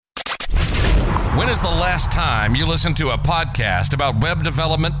When is the last time you listened to a podcast about web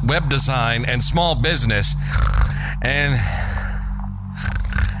development, web design, and small business and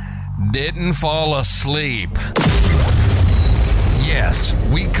didn't fall asleep? Yes,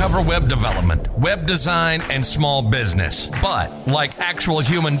 we cover web development, web design, and small business, but like actual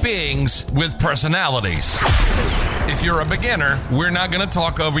human beings with personalities. If you're a beginner, we're not going to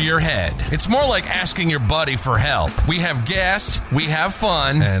talk over your head. It's more like asking your buddy for help. We have guests, we have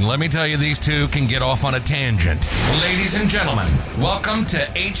fun, and let me tell you, these two can get off on a tangent. Ladies and gentlemen, welcome to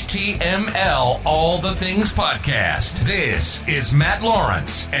HTML All the Things Podcast. This is Matt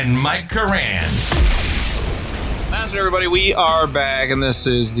Lawrence and Mike Curran. How's it, everybody? We are back, and this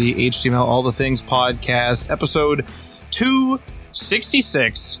is the HTML All the Things Podcast, episode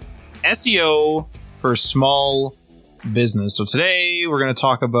 266, SEO for small business. So today we're going to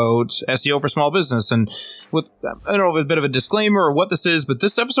talk about SEO for small business, and with, I don't know, a bit of a disclaimer or what this is, but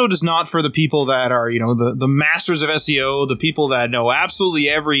this episode is not for the people that are, the masters of SEO, the people that know absolutely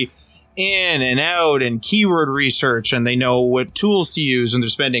every in and out and keyword research, and they know what tools to use, and they're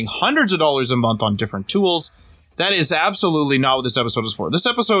spending hundreds of dollars a month on different tools. That is absolutely not what this episode is for. This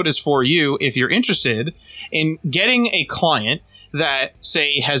episode is for you if you're interested in getting a client that,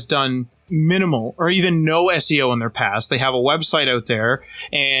 say, has done minimal or even no SEO in their past. They have a website out there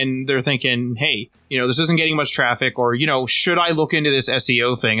and they're thinking, hey, this isn't getting much traffic, or, should I look into this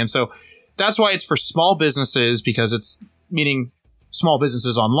SEO thing? And so that's why it's for small businesses, because it's meaning small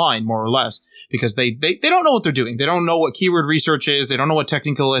businesses online, more or less, because they don't know what they're doing. They don't know what keyword research is. They don't know what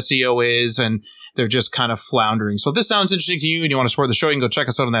technical SEO is, and they're just kind of floundering. So if this sounds interesting to you and you want to support the show, you can go check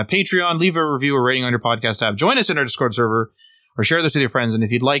us out on that Patreon, leave a review or rating on your podcast app, join us in our Discord server, or share this with your friends. And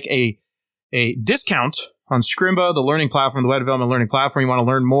if you'd like a discount on Scrimba, the learning platform, the web development learning platform, you want to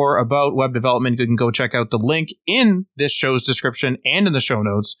learn more about web development, you can go check out the link in this show's description and in the show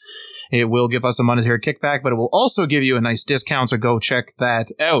notes. It will give us a monetary kickback, but it will also give you a nice discount, so go check that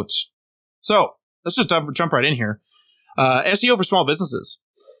out. So let's just jump right in here. SEO for small businesses.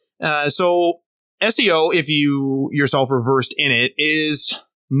 So SEO, if you yourself are versed in it, is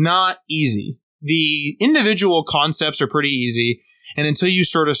not easy. The individual concepts are pretty easy. And until you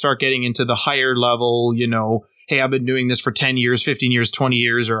sort of start getting into the higher level, hey, I've been doing this for 10 years, 15 years, 20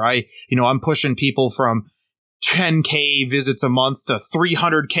 years, or I'm pushing people from 10K visits a month to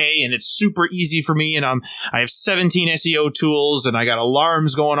 300K, and it's super easy for me. And I have 17 SEO tools, and I got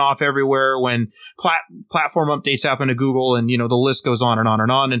alarms going off everywhere when platform updates happen to Google, and, the list goes on and on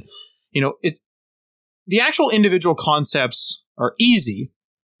and on. And, the actual individual concepts are easy.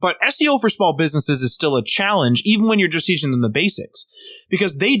 But SEO for small businesses is still a challenge, even when you're just teaching them the basics,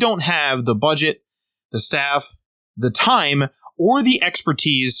 because they don't have the budget, the staff, the time, or the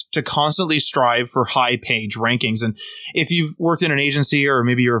expertise to constantly strive for high page rankings. And if you've worked in an agency, or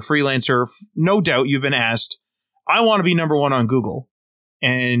maybe you're a freelancer, no doubt you've been asked, I want to be number one on Google.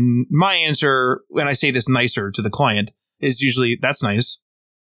 And my answer, when I say this nicer to the client, is usually, that's nice.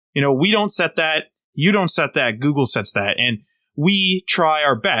 We don't set that. You don't set that. Google sets that. And we try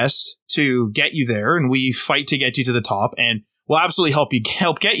our best to get you there, and we fight to get you to the top, and we'll absolutely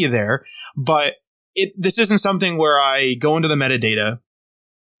help get you there. But this isn't something where I go into the metadata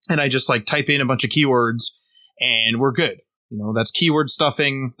and I just type in a bunch of keywords and we're good. That's keyword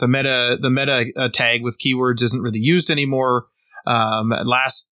stuffing. The meta tag with keywords isn't really used anymore.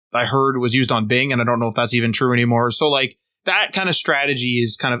 Last I heard, it was used on Bing, and I don't know if that's even true anymore. So that kind of strategy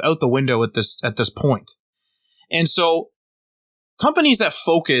is kind of out the window at this point. And so companies that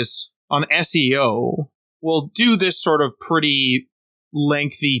focus on SEO will do this sort of pretty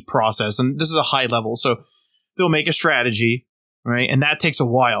lengthy process. And this is a high level. So they'll make a strategy, right? And that takes a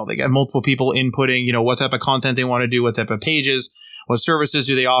while. They got multiple people inputting, what type of content they want to do, what type of pages, what services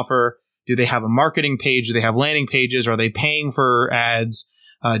do they offer? Do they have a marketing page? Do they have landing pages? Are they paying for ads?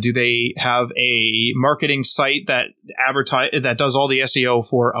 Do they have a marketing site that does all the SEO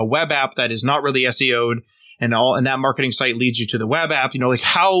for a web app that is not really SEO'd? And that marketing site leads you to the web app,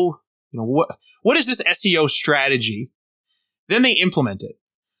 what is this SEO strategy? Then they implement it.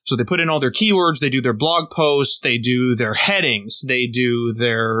 So they put in all their keywords, they do their blog posts, they do their headings, they do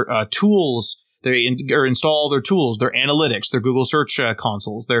their tools, they install their tools, their analytics, their Google search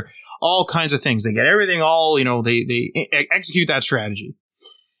consoles, their all kinds of things. They get everything all, they execute that strategy.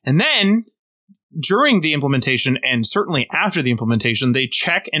 And then during the implementation, and certainly after the implementation, they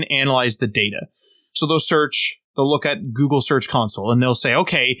check and analyze the data. So they'll look at Google Search Console, and they'll say,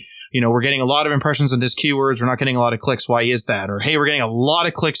 okay, we're getting a lot of impressions in this keywords. We're not getting a lot of clicks. Why is that? Or, hey, we're getting a lot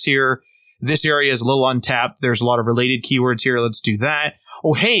of clicks here. This area is a little untapped. There's a lot of related keywords here. Let's do that.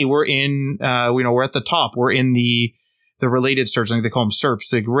 Oh, hey, we're in, we're at the top. We're in the the related search, like they call them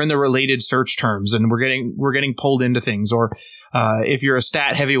SERPs. Like we're in the related search terms, and we're getting pulled into things. Or if you're a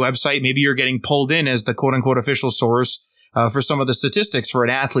stat heavy website, maybe you're getting pulled in as the quote unquote official source for some of the statistics for an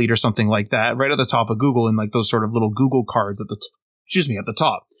athlete or something like that, right at the top of Google, in like those sort of little Google cards at the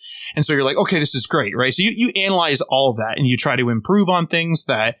top. And so you're like, okay, this is great, right? So you analyze all of that, and you try to improve on things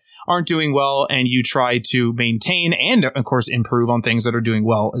that aren't doing well, and you try to maintain and, of course, improve on things that are doing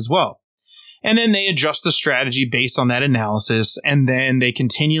well as well. And then they adjust the strategy based on that analysis, and then they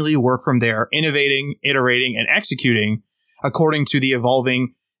continually work from there, innovating, iterating, and executing according to the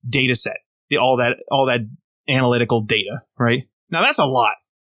evolving data set, all that analytical data, right? Now, that's a lot.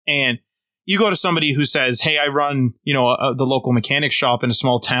 And you go to somebody who says, hey, I run, the local mechanic shop in a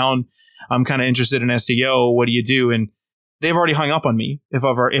small town. I'm kind of interested in SEO. What do you do? And they've already hung up on me if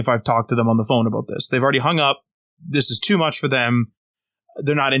I've talked to them on the phone about this. They've already hung up. This is too much for them.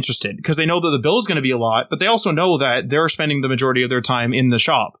 They're not interested because they know that the bill is going to be a lot, but they also know that they're spending the majority of their time in the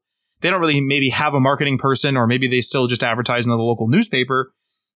shop. They don't really maybe have a marketing person, or maybe they still just advertise in the local newspaper.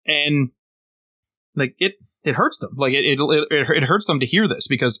 And like it hurts them. Like it hurts them to hear this,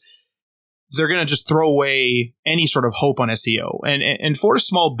 because they're going to just throw away any sort of hope on SEO. And for a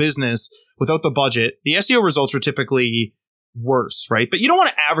small business without the budget, the SEO results are typically worse, right? But you don't want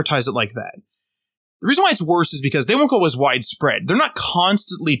to advertise it like that. The reason why it's worse is because they won't go as widespread. They're not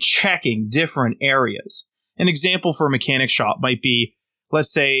constantly checking different areas. An example for a mechanic shop might be,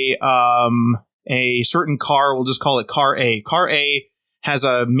 let's say, a certain car, we'll just call it car A. Car A has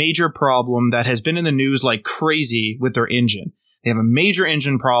a major problem that has been in the news like crazy with their engine. They have a major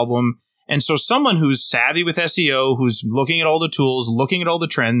engine problem. And so someone who's savvy with SEO, who's looking at all the tools, looking at all the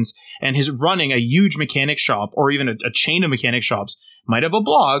trends, and is running a huge mechanic shop, or even a chain of mechanic shops, might have a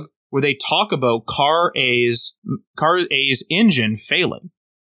blog where they talk about car A's engine failing.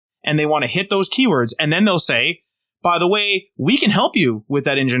 And they want to hit those keywords. And then they'll say, by the way, we can help you with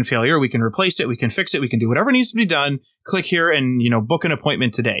that engine failure. We can replace it. We can fix it. We can do whatever needs to be done. Click here and, book an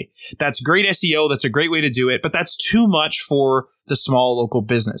appointment today. That's great SEO. That's a great way to do it. But that's too much for the small local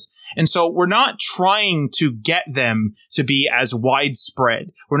business. And so we're not trying to get them to be as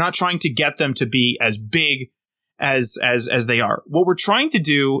widespread. We're not trying to get them to be as big as they are. What we're trying to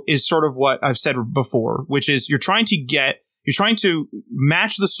do is sort of what I've said before, which is you're trying to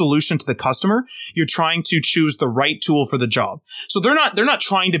match the solution to the customer. You're trying to choose the right tool for the job. So they're not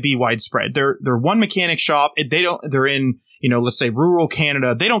trying to be widespread. They're one mechanic shop. They're in, let's say rural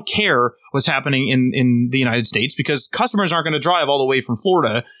Canada. They don't care what's happening in the United States, because customers aren't going to drive all the way from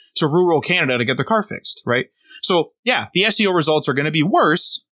Florida to rural Canada to get their car fixed, right? So yeah, the SEO results are going to be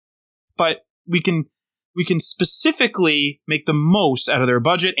worse, but we can specifically make the most out of their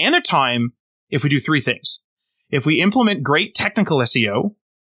budget and their time if we do three things. If we implement great technical SEO.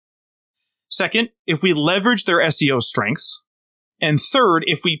 Second, if we leverage their SEO strengths. And third,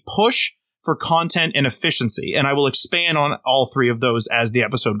 if we push for content and efficiency. And I will expand on all three of those as the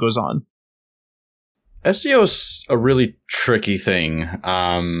episode goes on. SEO is a really tricky thing.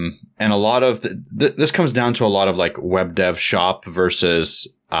 And a lot of this comes down to a lot of like web dev shop versus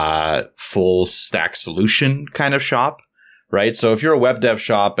full stack solution kind of shop. Right. So if you're a web dev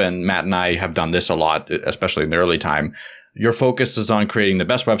shop, and Matt and I have done this a lot, especially in the early time, your focus is on creating the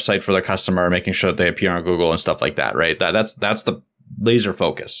best website for the customer, making sure that they appear on Google and stuff like that. Right. That's the laser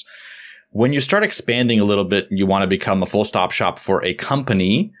focus. When you start expanding a little bit, you want to become a full stop shop for a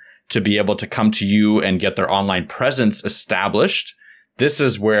company to be able to come to you and get their online presence established. This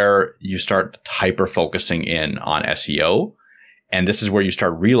is where you start hyper focusing in on SEO. And this is where you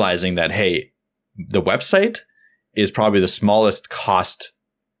start realizing that, hey, the website is probably the smallest cost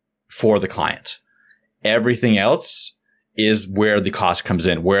for the client. Everything else is where the cost comes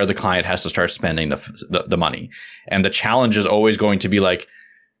in, where the client has to start spending the money. And the challenge is always going to be like,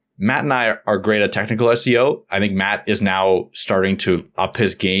 Matt and I are great at technical SEO. I think Matt is now starting to up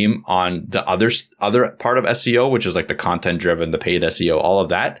his game on the other part of SEO, which is like the content driven, the paid SEO, all of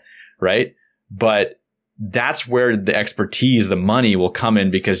that. Right. But that's where the expertise, the money will come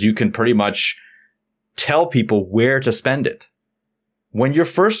in, because you can pretty much tell people where to spend it. When you're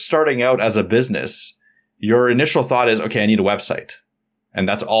first starting out as a business, your initial thought is, okay, I need a website. And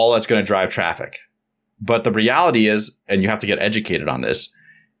that's all that's going to drive traffic. But the reality is, and you have to get educated on this,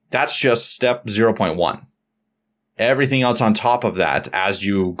 that's just step 0.1. Everything else on top of that, as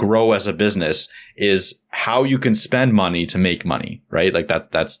you grow as a business, is how you can spend money to make money, right? Like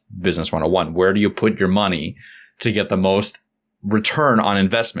that's business 101. Where do you put your money to get the most return on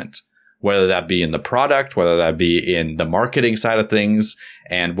investment? Whether that be in the product, whether that be in the marketing side of things,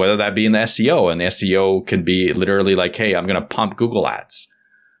 and whether that be in the SEO. And the SEO can be literally like, hey, I'm going to pump Google ads.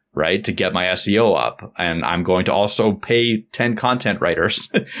 right, to get my SEO up. And I'm going to also pay 10 content writers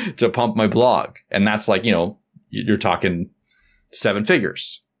to pump my blog. And that's like, you're talking 7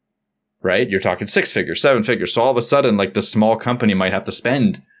 figures, right? You're talking 6 figures, 7 figures. So all of a sudden, like the small company might have to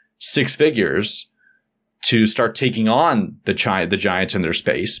spend 6 figures to start taking on the giants in their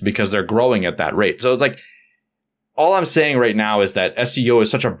space because they're growing at that rate. So like, all I'm saying right now is that SEO is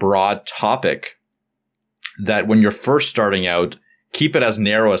such a broad topic that when you're first starting out, keep it as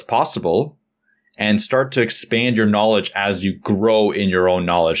narrow as possible and start to expand your knowledge as you grow in your own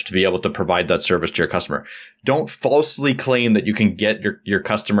knowledge to be able to provide that service to your customer. Don't falsely claim that you can get your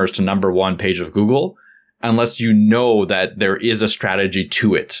customers to number 1 page of Google unless you know that there is a strategy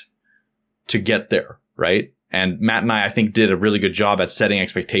to it to get there, right? And Matt and I think, did a really good job at setting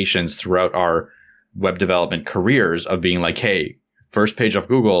expectations throughout our web development careers of being like, hey, first page of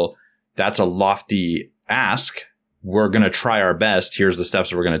Google, that's a lofty ask. We're going to try our best. Here's the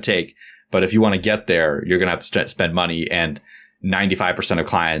steps we're going to take. But if you want to get there, you're going to have to spend money. And 95% of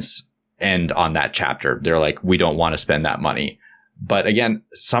clients end on that chapter. They're like, we don't want to spend that money. But again,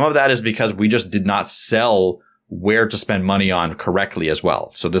 some of that is because we just did not sell where to spend money on correctly as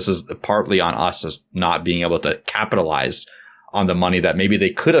well. So this is partly on us as not being able to capitalize on the money that maybe they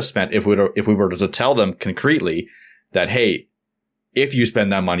could have spent if we were to tell them concretely that, hey, if you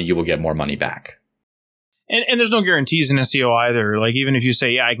spend that money, you will get more money back. And there's no guarantees in SEO either. Like, even if you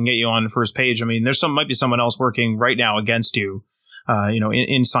say, yeah, I can get you on the first page, I mean, might be someone else working right now against you.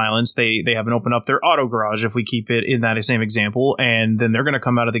 In silence, they haven't opened up their auto garage, if we keep it in that same example, and then they're going to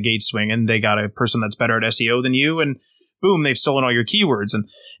come out of the gate swinging. They got a person that's better at SEO than you, and boom, they've stolen all your keywords. And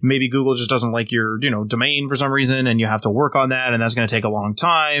maybe Google just doesn't like your, domain for some reason, and you have to work on that, and that's going to take a long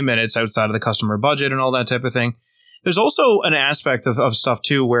time, and it's outside of the customer budget and all that type of thing. There's also an aspect of stuff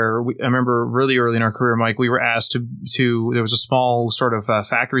too, where I remember really early in our career, Mike, we were asked to there was a small sort of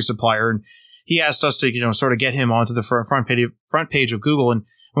factory supplier, and he asked us to, sort of get him onto the front page of Google. And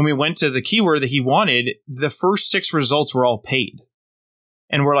when we went to the keyword that he wanted, the first 6 results were all paid.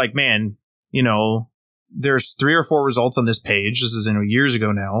 And we're like, man, there's 3 or 4 results on this page. This is, years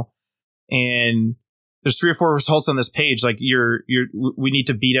ago now. And there's 3 or 4 results on this page. Like, we need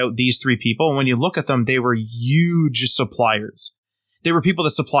to beat out these 3 people. And when you look at them, they were huge suppliers. They were people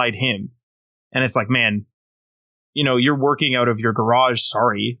that supplied him. And it's like, man, you're working out of your garage.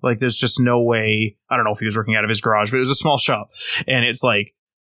 Sorry. Like, there's just no way. I don't know if he was working out of his garage, but it was a small shop. And it's like,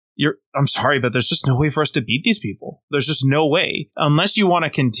 I'm sorry, but there's just no way for us to beat these people. There's just no way, unless you want to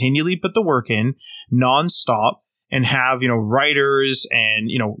continually put the work in nonstop and have, writers and,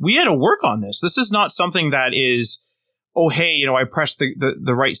 we had to work on this. This is not something that is, oh, hey, I pressed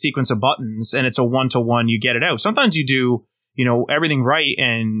the right sequence of buttons and it's a 1-to-1, you get it out. Sometimes you do, everything right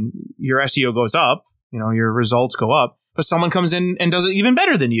and your SEO goes up, your results go up, but someone comes in and does it even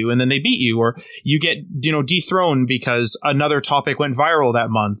better than you, and then they beat you, or you get, dethroned because another topic went viral that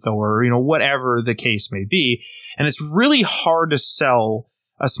month, or, whatever the case may be. And it's really hard to sell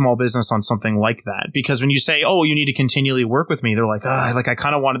a small business on something like that, because when you say, oh, you need to continually work with me, they're like, I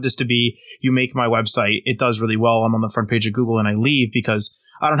kind of wanted this to be, you make my website, it does really well, I'm on the front page of Google, and I leave because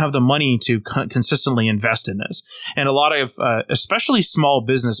I don't have the money to consistently invest in this. And a lot of, especially small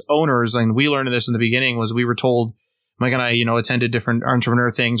business owners, and we learned this in the beginning, was we were told, Mike and I, attended different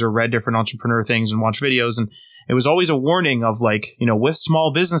entrepreneur things or read different entrepreneur things and watched videos. And it was always a warning of like, with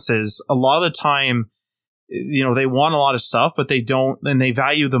small businesses, a lot of the time, they want a lot of stuff, but they don't, and they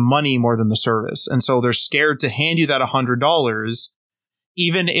value the money more than the service. And so they're scared to hand you that $100,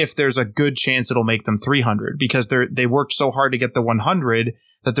 even if there's a good chance it'll make them $300, because they worked so hard to get the 100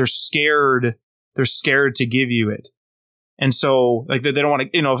 that they're scared to give you it. And so, like, they don't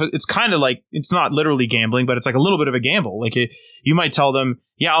want to, it's kind of like, it's not literally gambling, but it's like a little bit of a gamble. Like, you might tell them,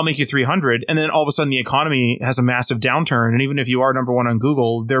 yeah, I'll make you 300. And then all of a sudden the economy has a massive downturn. And even if you are number 1 on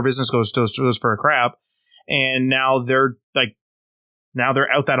Google, their business goes for a crap. And now they're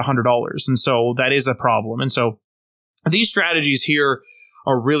out that $100. And so that is a problem. And so these strategies here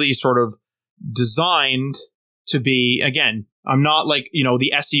are really sort of designed to be, again, I'm not like,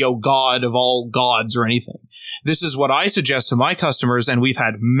 the SEO god of all gods or anything. This is what I suggest to my customers. And we've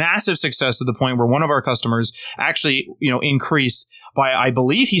had massive success to the point where one of our customers actually, increased by, I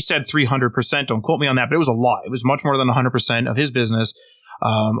believe he said 300%. Don't quote me on that, but it was a lot. It was much more than 100% of his business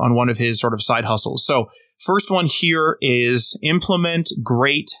on one of his sort of side hustles. So first one here is implement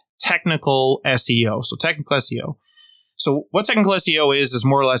great technical SEO. So technical SEO. So what technical SEO is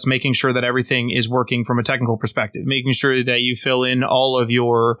more or less making sure that everything is working from a technical perspective, making sure that you fill in all of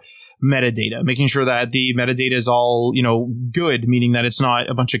your metadata, making sure that the metadata is all, good, meaning that it's not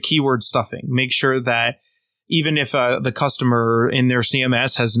a bunch of keyword stuffing. Make sure that, even if the customer in their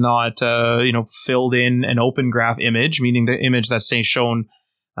CMS has not, filled in an open graph image, meaning the image that's say shown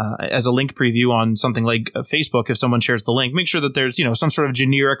as a link preview on something like Facebook, if someone shares the link, make sure that there's, some sort of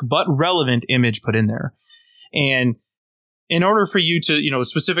generic but relevant image put in there. And in order for you to,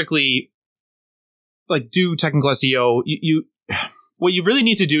 specifically like do technical SEO, what you really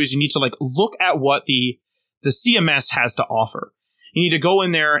need to do is you need to like look at what the CMS has to offer. You need to go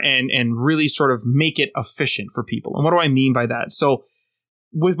in there and really sort of make it efficient for people. And what do I mean by that? So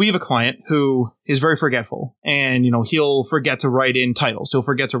we have a client who is very forgetful, and, he'll forget to write in titles. He'll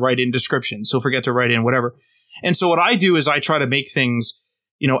forget to write in descriptions. He'll forget to write in whatever. And so what I do is I try to make things,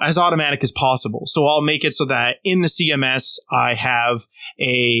 as automatic as possible. So I'll make it so that in the CMS, I have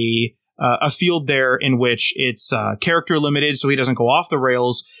a field there in which it's character limited, so he doesn't go off the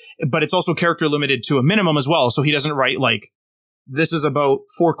rails, but it's also character limited to a minimum as well. So he doesn't write like, this is about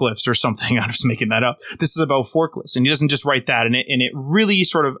forklifts or something. I'm just making that up. This is about forklifts. And he doesn't just write that. And it really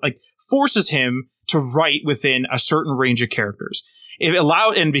sort of like forces him to write within a certain range of characters.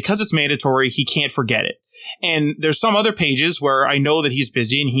 And because it's mandatory, he can't forget it. And there's some other pages where I know that he's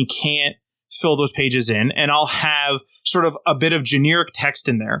busy and he can't fill those pages in, and I'll have sort of a bit of generic text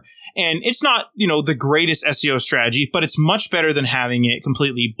in there. And it's not, the greatest SEO strategy, but it's much better than having it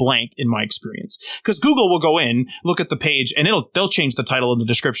completely blank in my experience. Because Google will go in, look at the page, and they'll change the title and the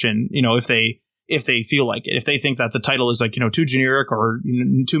description, if they feel like it. If they think that the title is like, too generic or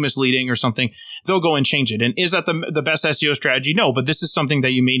too misleading or something, they'll go and change it. And is that the best SEO strategy? No, but this is something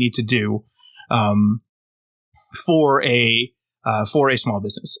that you may need to do for a small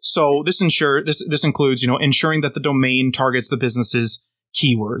business. So this includes, ensuring that the domain targets the business's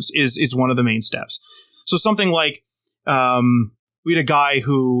keywords is one of the main steps. So something like, we had a guy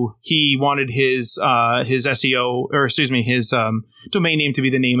who he wanted his SEO, or excuse me, his domain name to be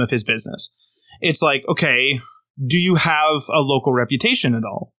the name of his business. It's like, okay, do you have a local reputation at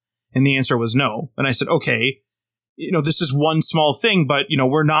all? And the answer was no. And I said, okay, this is one small thing, but,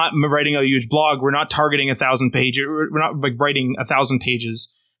 we're not writing a huge blog. We're not targeting 1,000 pages. We're not like writing 1,000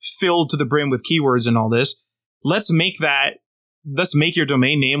 pages filled to the brim with keywords and all this. Let's make your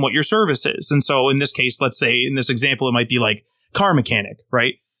domain name what your service is. And so in this case, let's say in this example, it might be like car mechanic,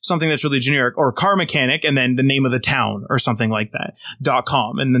 right? Something that's really generic, or car mechanic and then the name of the town or something like that,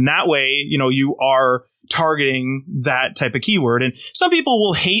 .com. And then that way, you are targeting that type of keyword. And some people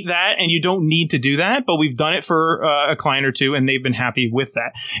will hate that, and you don't need to do that, but we've done it for a client or two and they've been happy with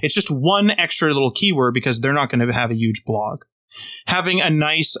that. It's just one extra little keyword because they're not going to have a huge blog. Having a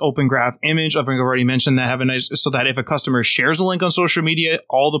nice open graph image, I think I've already mentioned that, so that if a customer shares a link on social media,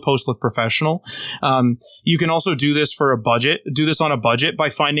 all the posts look professional. You can also do this on a budget by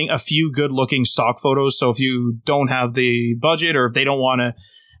finding a few good looking stock photos. So if you don't have the budget, or if they don't want to,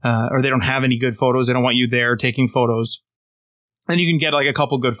 or they don't have any good photos, they don't want you there taking photos, then you can get like a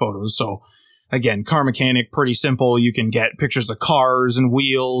couple good photos. So again, car mechanic, pretty simple. You can get pictures of cars and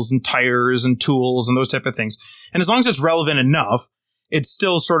wheels and tires and tools and those type of things. And as long as it's relevant enough, it's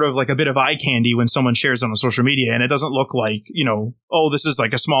still sort of like a bit of eye candy when someone shares on social media, and it doesn't look like, this is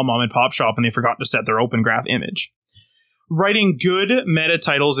like a small mom and pop shop and they forgot to set their open graph image. Writing good meta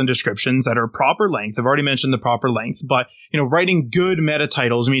titles and descriptions that are proper length. I've already mentioned the proper length, but, writing good meta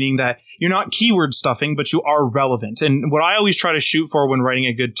titles, meaning that you're not keyword stuffing, but you are relevant. And what I always try to shoot for when writing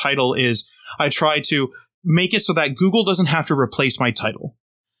a good title is I try to make it so that Google doesn't have to replace my title.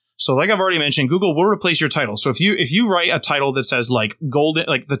 So like I've already mentioned, Google will replace your title. So if you write a title that says like golden,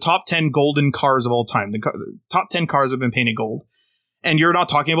 like the top 10 golden cars of all time, the top 10 cars have been painted gold, and you're not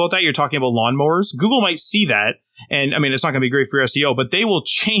talking about that, you're talking about lawnmowers, Google might see that. And I mean, it's not going to be great for your SEO, but they will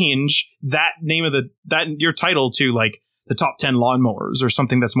change that name of your title to like the top 10 lawnmowers or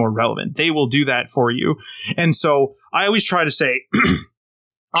something that's more relevant. They will do that for you. And so I always try to say,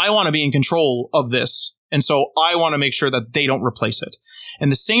 I want to be in control of this. And so I want to make sure that they don't replace it.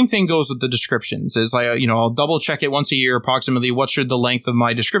 And the same thing goes with the descriptions is I'll double check it once a year, approximately what should the length of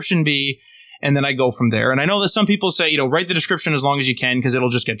my description be. And then I go from there. And I know that some people say, write the description as long as you can because it'll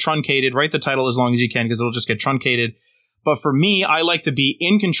just get truncated. Write the title as long as you can because it'll just get truncated. But for me, I like to be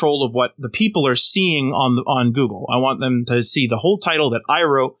in control of what the people are seeing on Google. I want them to see the whole title that I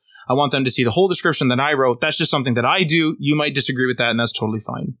wrote. I want them to see the whole description that I wrote. That's just something that I do. You might disagree with that, and that's totally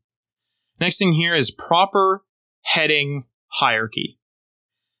fine. Next thing here is proper heading hierarchy.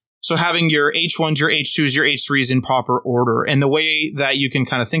 So having your H1s, your H2s, your H3s in proper order. And the way that you can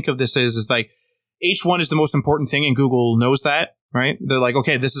kind of think of this is like H1 is the most important thing, and Google knows that, right? They're like,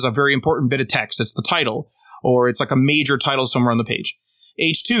 okay, this is a very important bit of text. It's the title, or it's like a major title somewhere on the page.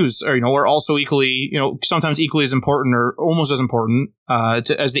 H2s are also equally, sometimes equally as important or almost as important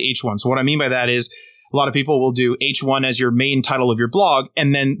as the H1. So what I mean by that is A lot of people will do H1 as your main title of your blog,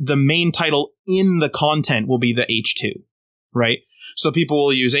 and then the main title in the content will be the H2, right? So people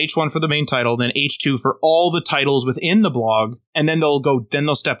will use H1 for the main title, then H2 for all the titles within the blog, and then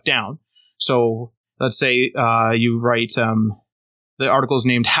they'll step down. So let's say you write the article is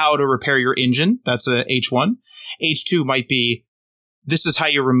named "How to Repair Your Engine." That's a H1. H2 might be "This is how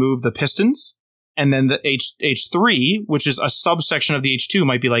you remove the pistons." And then the H3, which is a subsection of the H2,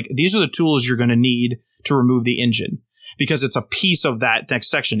 might be like, these are the tools you're going to need to remove the engine, because it's a piece of that next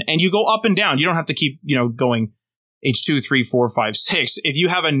section. And you go up and down. You don't have to keep, going H2, 3, 4, 5, 6. If you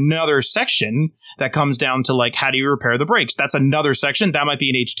have another section that comes down to like, how do you repair the brakes? That's another section. That might be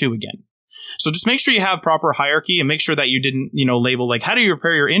an H2 again. So just make sure you have proper hierarchy, and make sure that you didn't, label like, how do you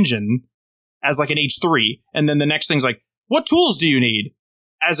repair your engine as like an H3? And then the next thing's like, what tools do you need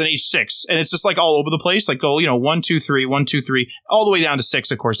as an H6? And it's just like all over the place. Like go, 1, 2, 3, 1, 2, 3, all the way down to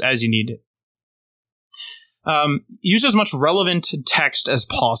 6, of course, as you need it. Use as much relevant text as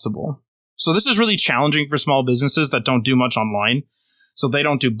possible. So this is really challenging for small businesses that don't do much online. So they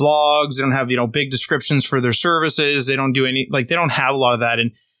don't do blogs. They don't have, big descriptions for their services. They don't do they don't have a lot of that.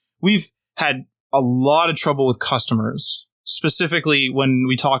 And we've had a lot of trouble with customers, specifically when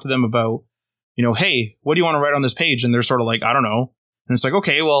we talk to them about, hey, what do you want to write on this page? And they're sort of like, I don't know. And it's like,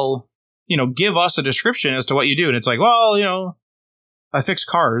 okay, well, give us a description as to what you do. And it's like, well, I fix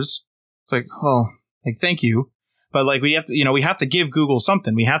cars. It's like, oh, like, thank you. But like, we have to give Google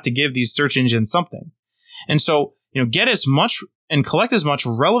something. We have to give these search engines something. And so, get as much and collect as much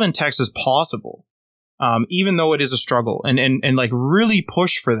relevant text as possible. Even though it is a struggle, and like really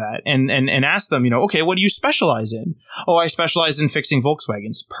push for that, and ask them, okay, what do you specialize in? Oh, I specialize in fixing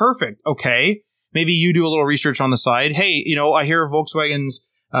Volkswagens. Perfect. Okay. Maybe you do a little research on the side. Hey, I hear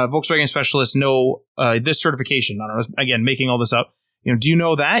Volkswagen specialists know this certification. I don't know, again, making all this up. Do you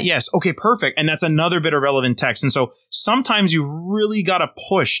know that? Yes. Okay, perfect. And that's another bit of relevant text. And so sometimes you really got to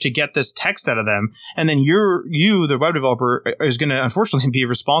push to get this text out of them. And then you, the web developer, is going to unfortunately be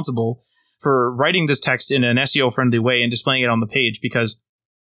responsible for writing this text in an SEO friendly way and displaying it on the page, because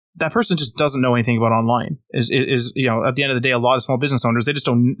that person just doesn't know anything about online. Is at the end of the day, a lot of small business owners,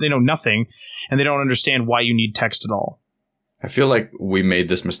 they know nothing, and they don't understand why you need text at all. I feel like we made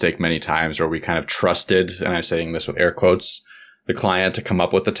this mistake many times where we kind of trusted, and I'm saying this with air quotes, the client to come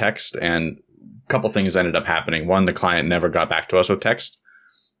up with the text, and a couple things ended up happening. One, the client never got back to us with text.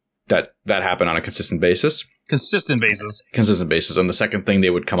 That happened on a consistent basis. Consistent basis. And the second thing, they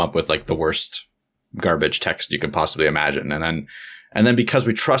would come up with like the worst garbage text you could possibly imagine. And then because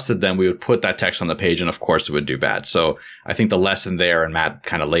we trusted them, we would put that text on the page, and of course it would do bad. So I think the lesson there, and Matt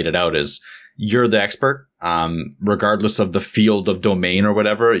kind of laid it out, is you're the expert. Regardless of the field of domain or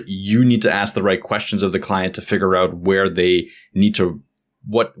whatever, you need to ask the right questions of the client to figure out where they need to,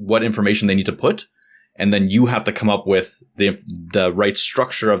 what information they need to put. And then you have to come up with the right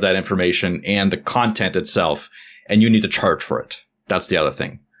structure of that information and the content itself. And you need to charge for it. That's the other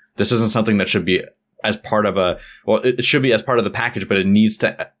thing. This isn't something that should be as part of it should be as part of the package, but it needs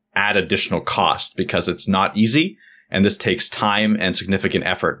to add additional cost because it's not easy. And this takes time and significant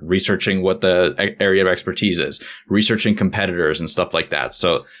effort, researching what the area of expertise is, researching competitors and stuff like that.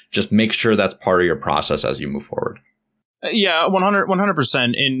 So just make sure that's part of your process as you move forward. Yeah,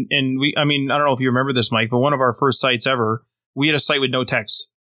 100%. And we, I don't know if you remember this, Mike, but one of our first sites ever, we had a site with no text.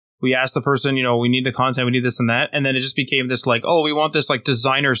 We asked the person, we need the content, we need this and that. And then it just became this like, oh, we want this like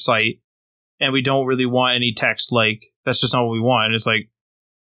designer site, and we don't really want any text. Like, that's just not what we want. And it's like,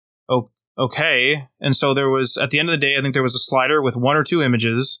 oh, okay. And so there was, at the end of the day, I think there was a slider with 1 or 2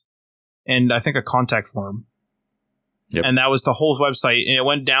 images and I think a contact form. Yep. And that was the whole website. And it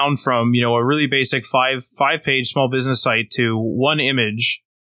went down from, a really basic five-page small business site to 1 image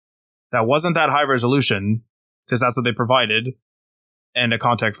that wasn't that high resolution, because that's what they provided, and a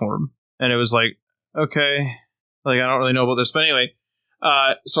contact form. And it was like, okay, like, I don't really know about this. But anyway,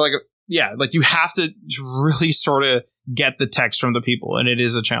 so like, yeah, like you have to really sort of get the text from the people, and it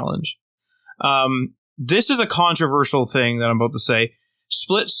is a challenge. This is a controversial thing that I'm about to say.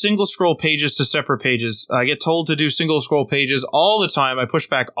 Split single scroll pages to separate pages. I get told to do single scroll pages all the time. I push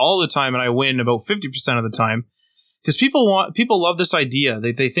back all the time, and I win about 50% of the time, because people love this idea.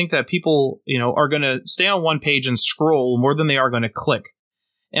 They think that people, are going to stay on one page and scroll more than they are going to click.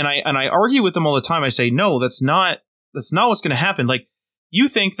 And I argue with them all the time. I say, no, that's not what's going to happen. Like, you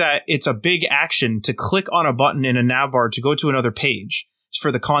think that it's a big action to click on a button in a nav bar to go to another page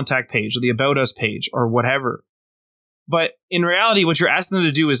for the contact page or the About Us page or whatever. But in reality, what you're asking them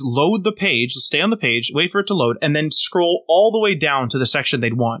to do is load the page, stay on the page, wait for it to load, and then scroll all the way down to the section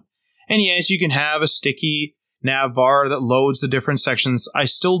they'd want. And yes, you can have a sticky nav bar that loads the different sections. I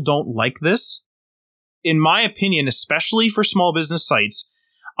still don't like this. in my opinion, especially for small business sites,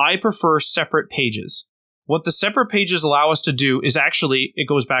 I prefer separate pages. What the separate pages allow us to do is actually, it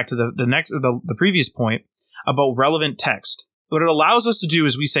goes back to the previous point about relevant text. What it allows us to do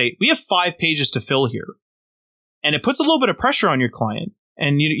is we say, we have 5 pages to fill here. And it puts a little bit of pressure on your client.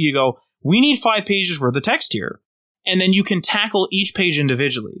 And you go, we need 5 pages worth of text here. And then you can tackle each page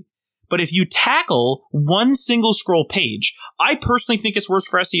individually. But if you tackle one single scroll page, I personally think it's worse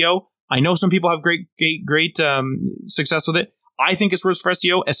for SEO. I know some people have great success with it. I think it's worse for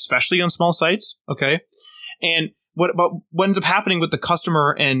SEO, especially on small sites. Okay. And what ends up happening with the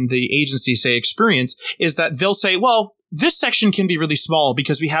customer and the agency, say, experience is that they'll say, well, this section can be really small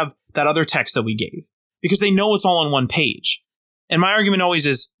because we have that other text that we gave, because they know it's all on one page. And my argument always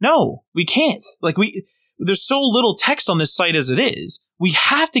is, no, we can't. Like there's so little text on this site as it is. We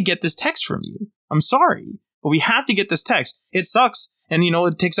have to get this text from you. I'm sorry, but we have to get this text. It sucks. And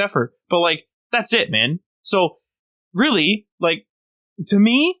it takes effort, but that's it, man. So really, to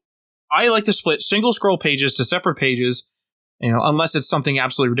me, I like to split single scroll pages to separate pages, unless it's something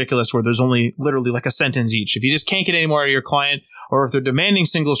absolutely ridiculous where there's only literally a sentence each. If you just can't get any more out of your client, or if they're demanding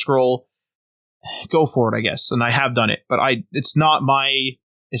single scroll, go for it, I guess. And I have done it, but it's not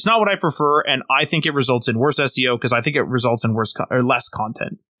what I prefer. And I think it results in worse SEO because I think it results in less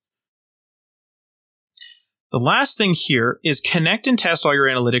content. The last thing here is connect and test all your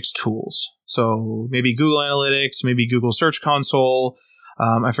analytics tools. So maybe Google Analytics, maybe Google Search Console.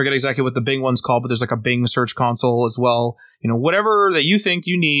 I forget exactly what the Bing one's called, but there's a Bing Search Console as well. Whatever that you think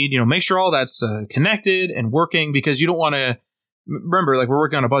you need, make sure all that's connected and working, because you don't want to, remember, we're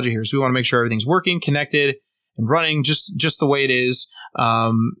working on a budget here. So we want to make sure everything's working, connected, and running just the way it is,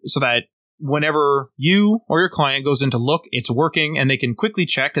 so that whenever you or your client goes in to look, it's working, and they can quickly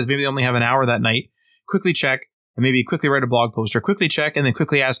check, because maybe they only have an hour that night, quickly check, and maybe quickly write a blog post, or quickly check and then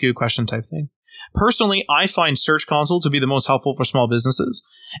quickly ask you a question type thing. Personally, I find Search Console to be the most helpful for small businesses,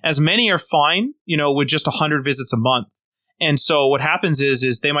 as many are fine, with just 100 visits a month. And so what happens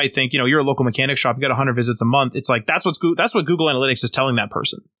is they might think, you're a local mechanic shop, you got 100 visits a month. It's that's what Google Analytics is telling that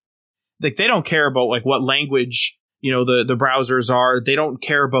person. They don't care about what language, the browsers are. They don't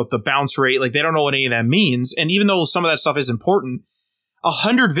care about the bounce rate. They don't know what any of that means. And even though some of that stuff is important,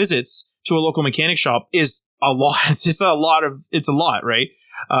 100 visits to a local mechanic shop is a lot. It's a lot, right?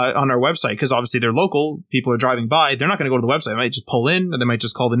 On our website, because obviously they're local. People are driving by. They're not going to go to the website. They might just pull in, or they might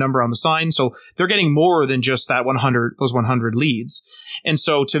just call the number on the sign. So they're getting more than just those 100 leads. And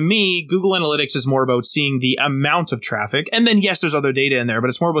so to me, Google Analytics is more about seeing the amount of traffic. And then yes, there's other data in there, but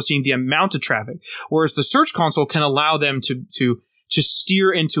it's more about seeing the amount of traffic. Whereas the Search Console can allow them to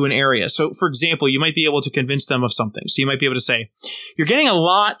steer into an area. So for example, you might be able to convince them of something. So you might be able to say, you're getting a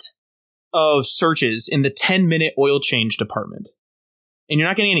lot of searches in the 10-minute oil change department, and you're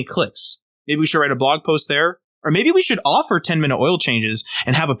not getting any clicks. Maybe we should write a blog post there, or maybe we should offer 10-minute oil changes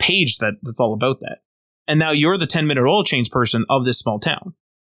and have a page that's all about that. And now you're the 10-minute oil change person of this small town.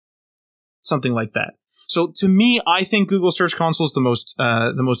 Something like that. So to me, I think Google Search Console is the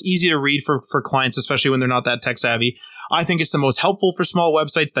most easy to read for clients, especially when they're not that tech savvy. I think it's the most helpful for small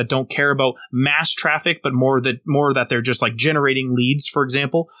websites that don't care about mass traffic, but more that they're just generating leads. For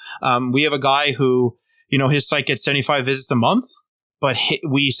example, we have a guy who, his site gets 75 visits a month, but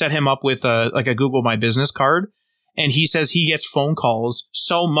we set him up with a Google My Business card, and he says he gets phone calls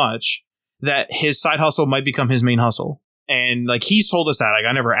so much that his side hustle might become his main hustle. And he's told us that.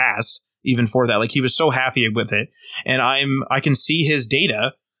 I never asked even for that. He was so happy with it, and I can see his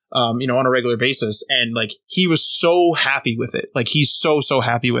data, on a regular basis, and he was so happy with it. He's so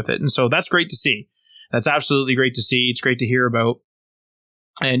happy with it, and so that's great to see. That's absolutely great to see. It's great to hear about,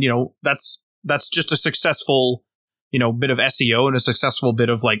 and that's just a successful, bit of SEO and a successful bit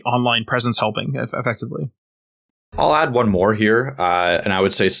of online presence helping effectively. I'll add one more here, and I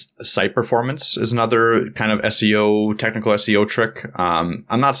would say site performance is another kind of SEO, technical SEO trick. I'm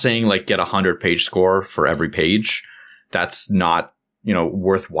not saying get a 100-page score for every page. That's not,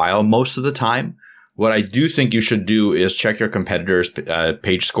 worthwhile most of the time. What I do think you should do is check your competitors'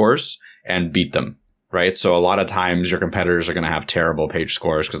 page scores and beat them. Right. So a lot of times your competitors are going to have terrible page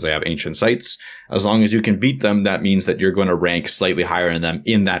scores because they have ancient sites. As long as you can beat them, that means that you're going to rank slightly higher than them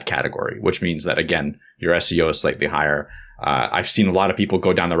in that category, which means that, again, your SEO is slightly higher. I've seen a lot of people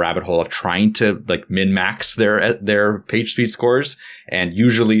go down the rabbit hole of trying to min-max their page speed scores. And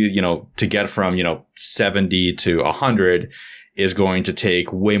usually, to get from, 70 to 100 is going to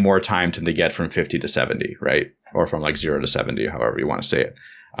take way more time than to get from 50 to 70, right? Or from 0 to 70, however you want to say it.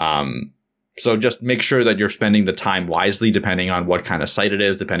 So just make sure that you're spending the time wisely, depending on what kind of site it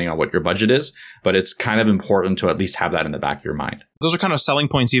is, depending on what your budget is. But it's kind of important to at least have that in the back of your mind. Those are kind of selling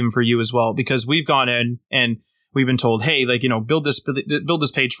points even for you as well, because we've gone in and we've been told, hey, like, build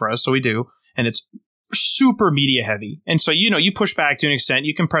this page for us. So we do. And it's super media heavy. And so, you push back to an extent,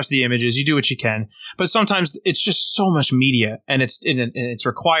 you compress the images, you do what you can. But sometimes it's just so much media and it's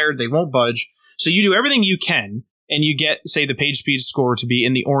required. They won't budge. So you do everything you can. And you get, say, the page speed score to be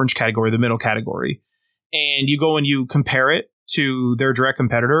in the orange category, the middle category. And you go and you compare it to their direct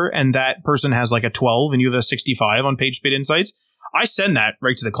competitor, and that person has like a 12 and you have a 65 on page speed insights. I send that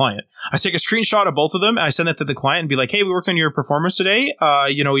right to the client. I take a screenshot of both of them, and I send that to the client and be like, hey, we worked on your performance today.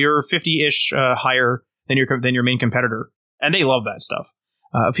 You're 50-ish higher than your main competitor. And they love that stuff.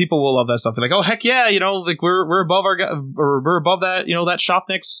 People will love that stuff. They're like, oh, heck yeah, like we're above we're above that, that shop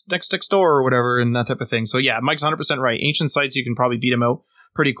next door or whatever, and that type of thing. So yeah, Mike's 100% right. Ancient sites, you can probably beat them out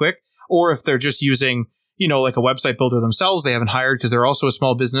pretty quick. Or if they're just using, like a website builder themselves, they haven't hired because they're also a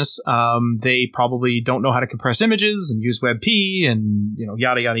small business. They probably don't know how to compress images and use WebP and,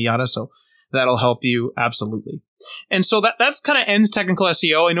 yada, yada, yada. So that'll help you absolutely. And so that's kind of ends technical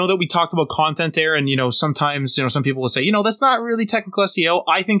SEO. I know that we talked about content there, and sometimes some people will say, that's not really technical SEO.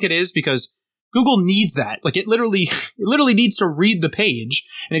 I think it is, because Google needs that. Like it literally needs to read the page.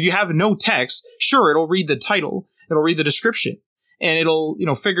 And if you have no text, sure, it'll read the title, it'll read the description, and it'll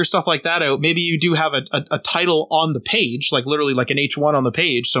figure stuff like that out. Maybe you do have a title on the page, like literally like an H1 on the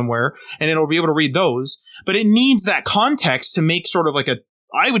page somewhere, and it'll be able to read those. But it needs that context to make sort of like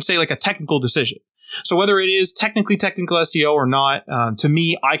I would say like a technical decision. So whether it is technical SEO or not, to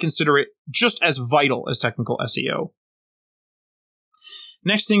me, I consider it just as vital as technical SEO.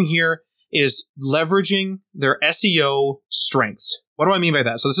 Next thing here is leveraging their SEO strengths. What do I mean by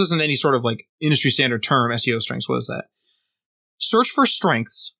that? So this isn't any sort of like industry standard term, SEO strengths. What is that? Search for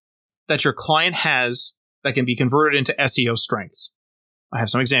strengths that your client has that can be converted into SEO strengths. I have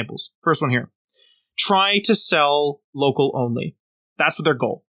some examples. First one here. Try to sell local only. That's what their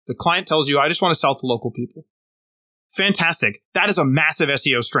goal. The client tells you, I just want to sell to local people. Fantastic. That is a massive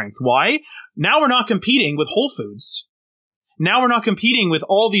SEO strength. Why? Now we're not competing with Whole Foods. Now we're not competing with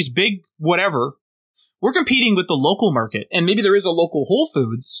all these big whatever. We're competing with the local market. And maybe there is a local Whole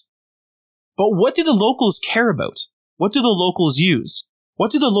Foods. But what do the locals care about? What do the locals use?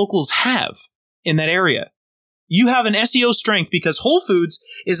 What do the locals have in that area? You have an SEO strength because Whole Foods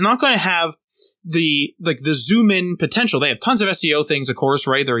is not going to have the zoom in potential. They have tons of SEO things, of course,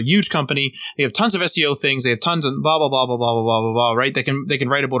 right? They're a huge company. They have tons of SEO things. They have tons of blah, blah, blah, blah, blah, blah, blah, blah, right? They can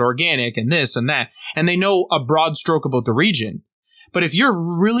write about organic and this and that. And they know a broad stroke about the region. But if you're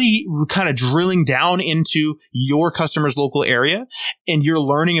really kind of drilling down into your customer's local area and you're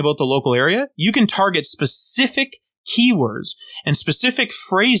learning about the local area, you can target specific keywords and specific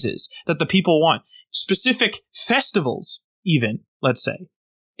phrases that the people want, specific festivals even, let's say.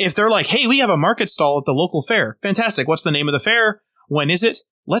 If they're like, hey, we have a market stall at the local fair. Fantastic. What's the name of the fair? When is it?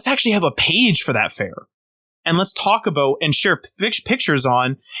 Let's actually have a page for that fair. And let's talk about and share pictures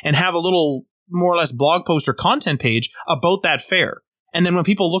on and have a little more or less blog post or content page about that fair. And then when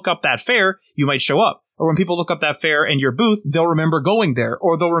people look up that fair, you might show up. Or when people look up that fair and your booth, they'll remember going there,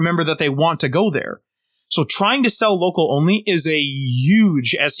 or they'll remember that they want to go there. So trying to sell local only is a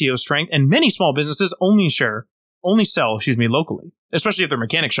huge SEO strength, and many small businesses only sell locally, especially if they're a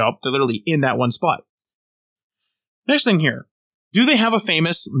mechanic shop. They're literally in that one spot. Next thing here, do they have a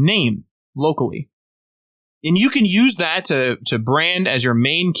famous name locally? And you can use that to brand as your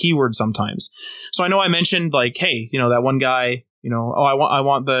main keyword sometimes. So I know I mentioned like, hey, that one guy, I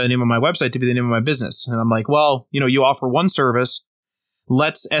want the name of my website to be the name of my business. And I'm like, well, you offer one service.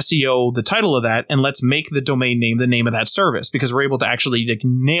 Let's SEO the title of that, and let's make the domain name the name of that service, because we're able to actually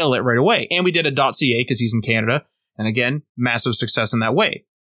nail it right away. And we did a .ca because he's in Canada. And again, massive success in that way.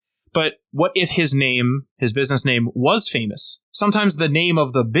 But what if his business name was famous? Sometimes the name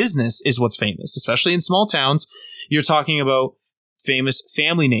of the business is what's famous, especially in small towns. You're talking about famous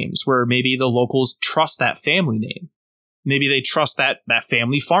family names where maybe the locals trust that family name. Maybe they trust that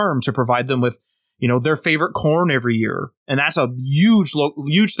family farm to provide them with their favorite corn every year. And that's a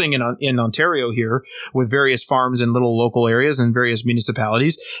huge thing in Ontario here, with various farms in little local areas and various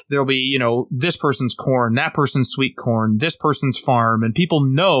municipalities. There'll be, this person's corn, that person's sweet corn, this person's farm. And people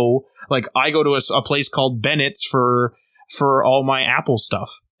know, like, I go to a place called Bennett's for all my apple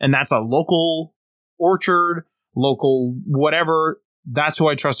stuff. And that's a local orchard, local whatever. That's who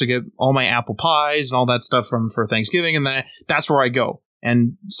I trust to get all my apple pies and all that stuff for Thanksgiving. And that's where I go.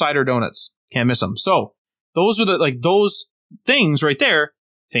 And cider donuts. Can't miss them. So those are those things right there.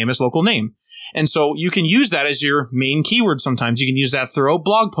 Famous local name. And so you can use that as your main keyword. Sometimes you can use that throughout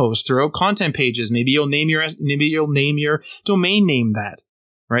blog posts, throughout content pages. Maybe you'll name your domain name that,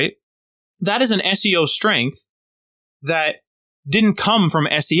 right? That is an SEO strength that didn't come from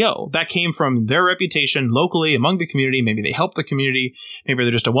SEO. That came from their reputation locally among the community. Maybe they helped the community. Maybe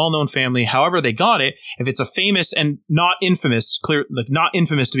they're just a well-known family. However they got it, if it's a famous and not infamous, not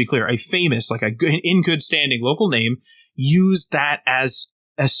infamous to be clear, a famous, like in good standing local name, use that as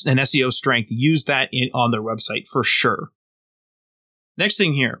an SEO strength. Use that on their website for sure. Next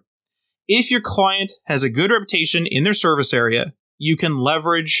thing here, if your client has a good reputation in their service area, you can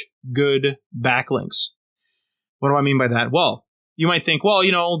leverage good backlinks. What do I mean by that? Well, you might think,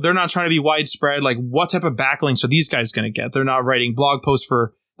 well, they're not trying to be widespread. Like, what type of backlinks are these guys going to get? They're not writing blog posts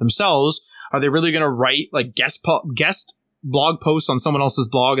for themselves. Are they really going to write like guest blog posts on someone else's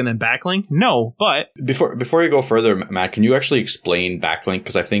blog and then backlink? No, but before you go further, Matt, can you actually explain backlink?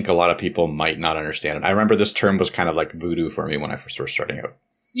 Because I think a lot of people might not understand it. I remember this term was kind of like voodoo for me when I first was starting out.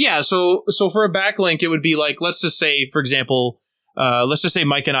 Yeah, so for a backlink, it would be like, let's just say, for example, let's just say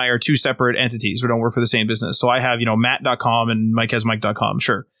Mike and I are two separate entities. We don't work for the same business. So I have, Matt.com and Mike has Mike.com.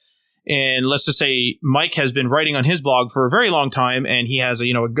 Sure. And let's just say Mike has been writing on his blog for a very long time, and he has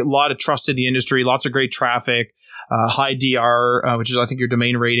a lot of trust in the industry, lots of great traffic, high DR, which is I think your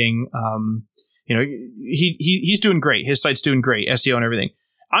domain rating. He's doing great. His site's doing great, SEO and everything.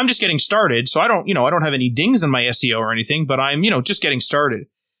 I'm just getting started, so I don't have any dings in my SEO or anything, but I'm just getting started.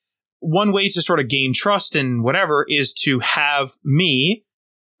 One way to sort of gain trust and whatever is to have me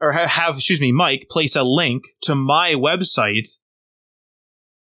or Mike place a link to my website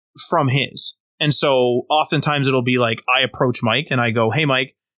from his. And so oftentimes it'll be like I approach Mike and I go, hey,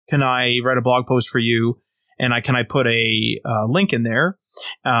 Mike, can I write a blog post for you? And can I put a link in there?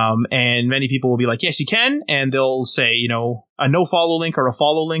 And many people will be like, yes, you can. And they'll say, a no follow link or a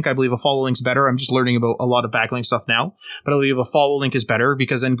follow link. I believe a follow link's better. I'm just learning about a lot of backlink stuff now, but I believe a follow link is better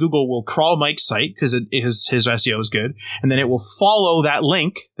because then Google will crawl Mike's site because his SEO is good. And then it will follow that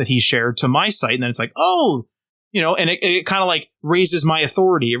link that he shared to my site. And then it's like, oh, and it kind of like raises my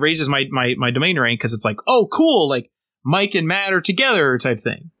authority. It raises my domain rank because it's like, oh, cool. Like Mike and Matt are together type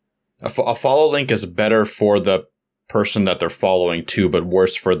thing. A follow link is better for the person that they're following too, but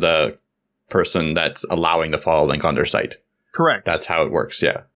worse for the person that's allowing the follow link on their site. Correct. That's how it works.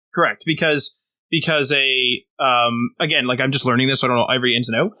 Yeah. Correct. Because again, like I'm just learning this, so I don't know every ins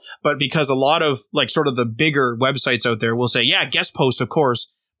and out, but because a lot of like sort of the bigger websites out there will say, yeah, guest post, of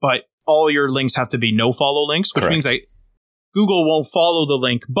course, but all your links have to be no follow links, which means that Google won't follow the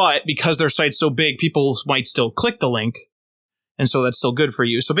link, but because their site's so big, people might still click the link. And so that's still good for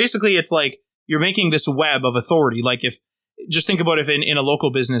you. So basically it's like you're making this web of authority. Like just think about if in a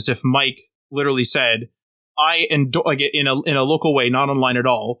local business, if Mike literally said, like in a local way, not online at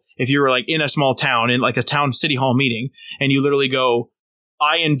all. If you were like in a small town, in like a town city hall meeting, and you literally go,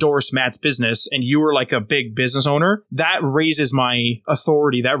 I endorse Matt's business, and you were like a big business owner, that raises my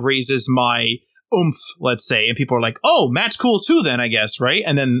authority. That raises my oomph, let's say. And people are like, oh, Matt's cool too then, I guess, right?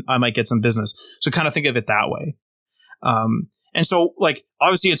 And then I might get some business. So kind of think of it that way. And so, like,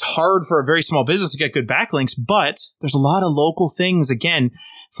 obviously it's hard for a very small business to get good backlinks, but there's a lot of local things, again,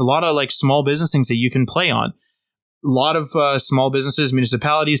 for a lot of like small business things that you can play on. A lot of small businesses,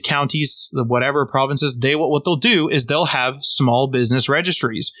 municipalities, counties, whatever provinces, what they'll do is they'll have small business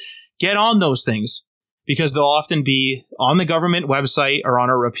registries. Get on those things because they'll often be on the government website or on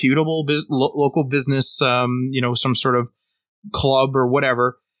a reputable local business, some sort of club or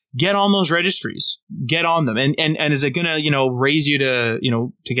whatever. Get on those registries. Get on them. And is it going to, raise you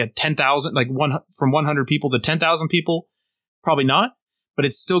to get 10,000, like from 100 people to 10,000 people? Probably not, but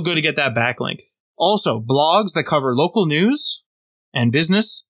it's still good to get that backlink. Also, blogs that cover local news and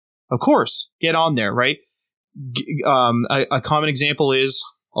business, of course, get on there, right? A common example is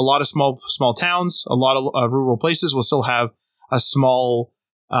a lot of small towns, a lot of rural places will still have a small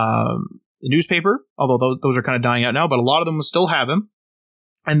newspaper, although those are kind of dying out now, but a lot of them will still have them.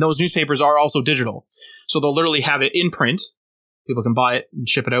 And those newspapers are also digital. So they'll literally have it in print. People can buy it and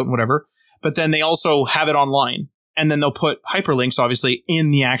ship it out and whatever. But then they also have it online. And then they'll put hyperlinks, obviously,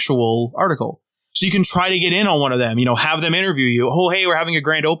 in the actual article. So you can try to get in on one of them, have them interview you. Oh, hey, we're having a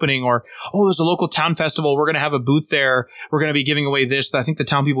grand opening. Or, oh, there's a local town festival. We're going to have a booth there. We're going to be giving away this. I think the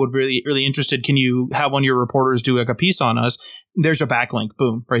town people would be really, really interested. Can you have one of your reporters do like a piece on us? There's your backlink.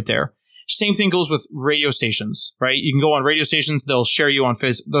 Boom, right there. Same thing goes with radio stations, right? You can go on radio stations. They'll share you on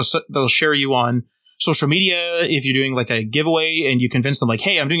they'll share you on social media. If you're doing like a giveaway and you convince them like,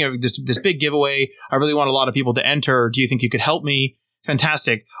 hey, I'm doing this big giveaway. I really want a lot of people to enter. Do you think you could help me?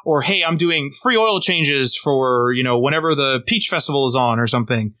 Fantastic. Or, hey, I'm doing free oil changes for, whenever the Peach Festival is on or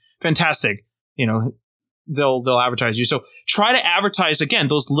something. Fantastic. they'll advertise you. So try to advertise, again,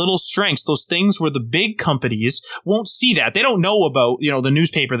 those little strengths, those things where the big companies won't see that. They don't know about, the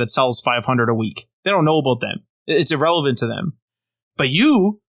newspaper that sells 500 a week. They don't know about them. It's irrelevant to them. But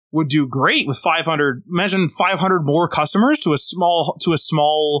you would do great with 500. Imagine 500 more customers to a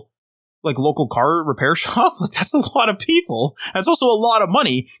small like local car repair shop. Like, that's a lot of people. That's also a lot of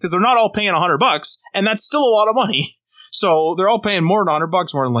money because they're not all paying $100, and that's still a lot of money. So they're all paying more than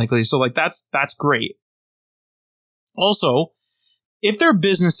 $100 more than likely. So like that's great. Also, if their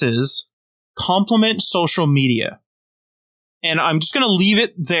businesses complement social media, and I'm just going to leave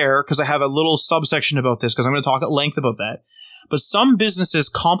it there because I have a little subsection about this because I'm going to talk at length about that. But some businesses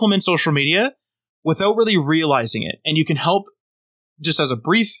complement social media without really realizing it. And you can help, just as a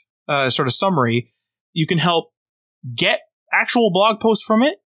brief sort of summary, you can help get actual blog posts from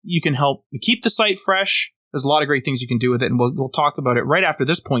it. You can help keep the site fresh. There's a lot of great things you can do with it. And we'll talk about it right after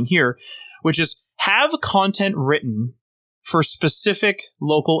this point here, which is have content written for specific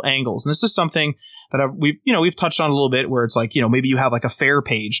local angles. And this is something that we've touched on a little bit, where it's like, maybe you have like a fair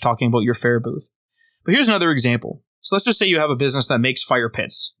page talking about your fair booth. But here's another example. So let's just say you have a business that makes fire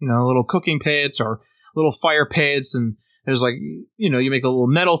pits, little cooking pits or little fire pits. And there's like, you make the little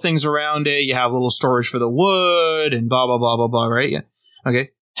metal things around it. You have a little storage for the wood and blah, blah, blah, blah, blah, right? Yeah. Okay.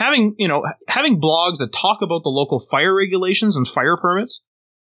 Having blogs that talk about the local fire regulations and fire permits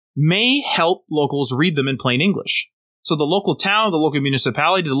may help locals read them in plain English. So the local town, the local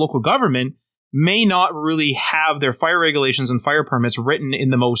municipality, the local government may not really have their fire regulations and fire permits written in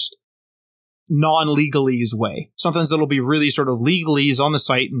the most non-legalese way. Sometimes that'll be really sort of legalese on the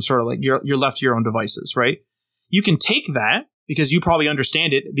site and sort of like you're left to your own devices, right? You can take that, because you probably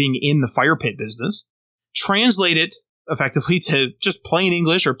understand it being in the fire pit business, translate it effectively to just plain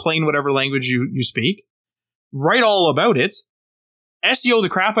English or plain whatever language you speak, write all about it, SEO the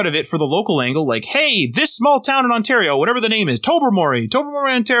crap out of it for the local angle, like, hey, this small town in Ontario, whatever the name is, Tobermory,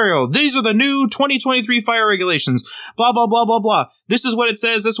 Ontario, these are the new 2023 fire regulations, blah, blah, blah, blah, blah. This is what it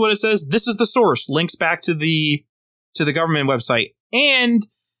says, this is what it says, this is the source, links back to the government website. And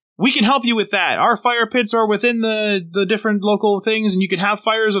we can help you with that. Our fire pits are within the different local things, and you can have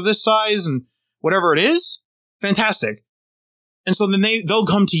fires of this size and whatever it is. Fantastic. And so then they'll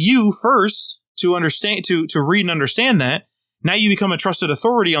come to you first to understand, to read and understand that. Now you become a trusted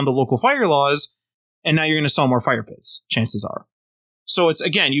authority on the local fire laws, and now you're going to sell more fire pits, chances are. So it's,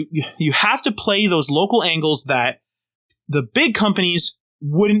 again, you have to play those local angles that the big companies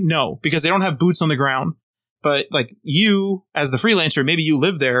wouldn't know because they don't have boots on the ground. But like you, as the freelancer, maybe you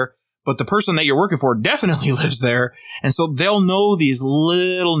live there, but the person that you're working for definitely lives there. And so they'll know these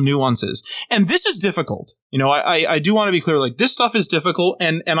little nuances. And this is difficult. I do want to be clear, like, this stuff is difficult,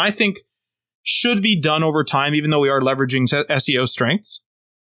 and I think should be done over time, even though we are leveraging SEO strengths.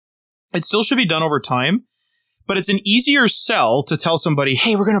 It still should be done over time, but it's an easier sell to tell somebody,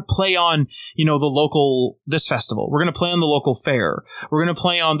 hey, we're going to play on, this festival. We're going to play on the local fair. We're going to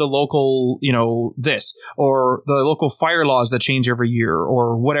play on the local, this, or the local fire laws that change every year,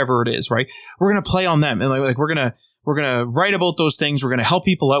 or whatever it is, right? We're going to play on them. And like we're going to write about those things. We're going to help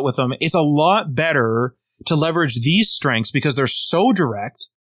people out with them. It's a lot better to leverage these strengths because they're so direct.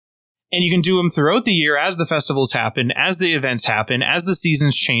 And you can do them throughout the year as the festivals happen, as the events happen, as the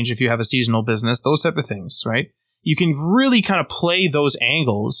seasons change if you have a seasonal business, those type of things, right? You can really kind of play those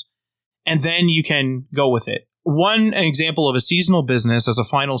angles, and then you can go with it. One example of a seasonal business as a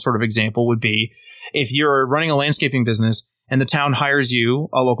final sort of example would be if you're running a landscaping business and the town hires you,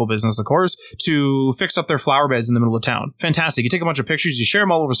 a local business, of course, to fix up their flower beds in the middle of town. Fantastic. You take a bunch of pictures, you share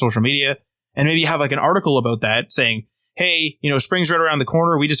them all over social media, and maybe you have like an article about that saying, hey, spring's right around the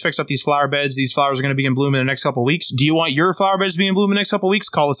corner. We just fixed up these flower beds. These flowers are going to be in bloom in the next couple of weeks. Do you want your flower beds to be in bloom in the next couple of weeks?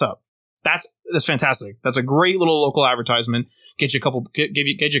 Call us up. That's fantastic. That's a great little local advertisement. Get you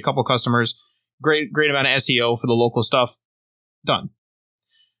a couple customers. Great amount of SEO for the local stuff. Done.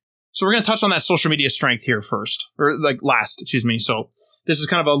 So we're going to touch on that social media strength here first, or like last, excuse me. So this is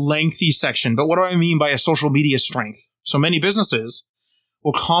kind of a lengthy section, but what do I mean by a social media strength? So many businesses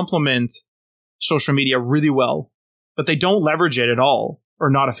will complement social media really well, but they don't leverage it at all or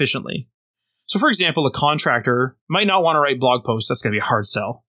not efficiently. So for example, a contractor might not want to write blog posts. That's going to be a hard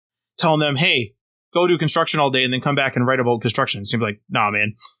sell. Telling them, hey, go do construction all day and then come back and write about construction. So you'd be like, nah,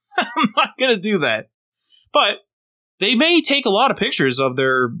 man, I'm not going to do that. But they may take a lot of pictures of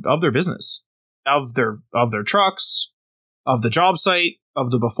their business, of their trucks, of the job site,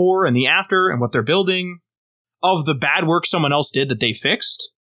 of the before and the after and what they're building, of the bad work someone else did that they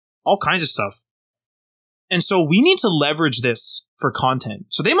fixed, all kinds of stuff. And so we need to leverage this for content.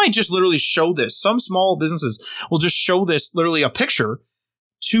 So they might just literally show this. Some small businesses will just show this, literally a picture,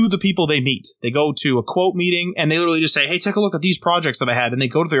 to the people they meet. They go to a quote meeting and they literally just say, hey, take a look at these projects that I had. And they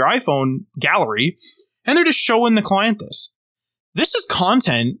go to their iPhone gallery and they're just showing the client this. This is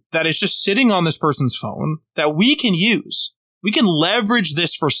content that is just sitting on this person's phone that we can use. We can leverage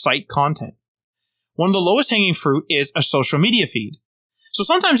this for site content. One of the lowest hanging fruit is a social media feed. So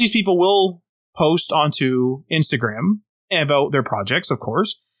sometimes these people will post onto Instagram about their projects, of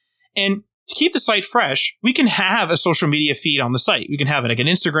course. And to keep the site fresh, we can have a social media feed on the site. We can have it like an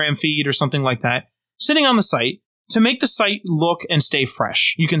Instagram feed or something like that sitting on the site to make the site look and stay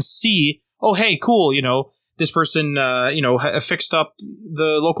fresh. You can see, oh, hey, cool, this person, fixed up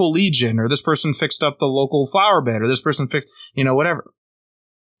the local Legion, or this person fixed up the local flower bed, or this person fixed, whatever.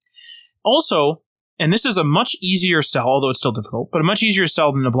 Also, and this is a much easier sell, although it's still difficult, but a much easier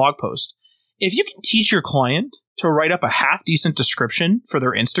sell than a blog post. If you can teach your client to write up a half-decent description for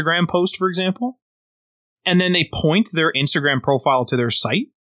their Instagram post, for example, and then they point their Instagram profile to their site,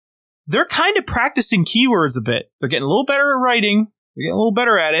 they're kind of practicing keywords a bit. They're getting a little better at writing. They're getting a little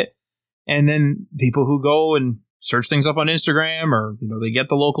better at it. And then people who go and search things up on Instagram, or, they get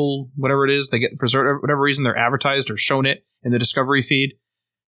the local, whatever it is, they get, for whatever reason, they're advertised or shown it in the discovery feed.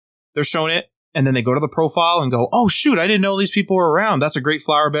 They're shown it. And then they go to the profile and go, oh, shoot, I didn't know these people were around. That's a great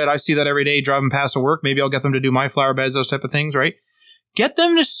flower bed. I see that every day driving past to work. Maybe I'll get them to do my flower beds, those type of things, right? Get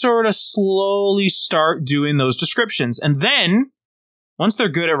them to sort of slowly start doing those descriptions. And then, once they're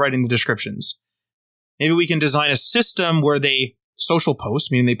good at writing the descriptions, maybe we can design a system where they social post,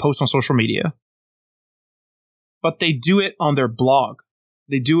 meaning they post on social media, but they do it on their blog.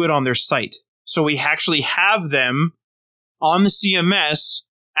 They do it on their site. So we actually have them on the CMS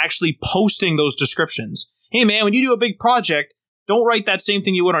actually posting those descriptions. Hey man, when you do a big project, don't write that same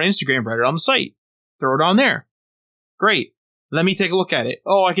thing you would on Instagram, write it on the site. Throw it on there. Great. Let me take a look at it.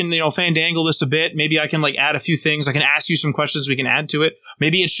 Oh, I can, fandangle this a bit. Maybe I can add a few things. I can ask you some questions we can add to it.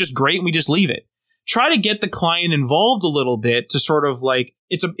 Maybe it's just great and we just leave it. Try to get the client involved a little bit to sort of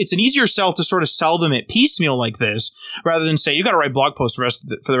it's an easier sell to sort of sell them at piecemeal like this, rather than say, you got to write blog posts for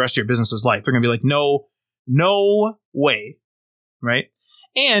the rest of your business's life. They're going to be like, no way. Right?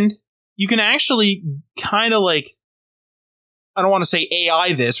 And you can actually kind of I don't want to say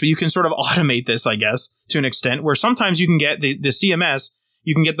AI this, but you can sort of automate this, I guess, to an extent, where sometimes you can get the CMS,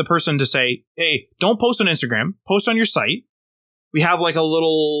 you can get the person to say, hey, don't post on Instagram, post on your site. We have a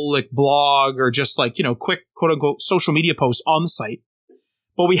little blog or just quick quote unquote social media posts on the site.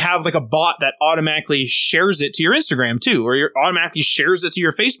 But we have a bot that automatically shares it to your Instagram too, or automatically shares it to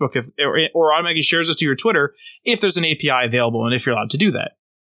your Facebook or automatically shares it to your Twitter if there's an API available and if you're allowed to do that.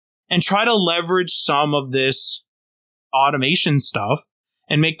 And try to leverage some of this automation stuff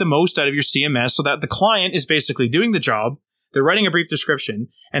and make the most out of your CMS so that the client is basically doing the job. They're writing a brief description,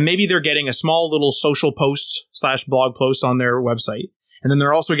 and maybe they're getting a small little social post / blog post on their website. And then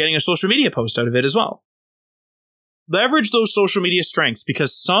they're also getting a social media post out of it as well. Leverage those social media strengths,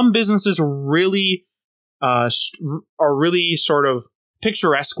 because some businesses really are really sort of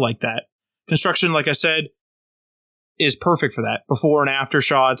picturesque like that. Construction, like I said, is perfect for that. Before and after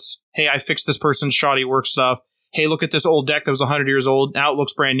shots. Hey, I fixed this person's shoddy work stuff. Hey, look at this old deck that was 100 years old. Now it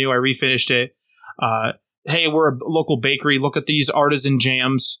looks brand new. I refinished it. Hey, we're a local bakery. Look at these artisan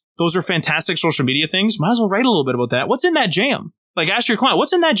jams. Those are fantastic social media things. Might as well write a little bit about that. What's in that jam? Ask your client,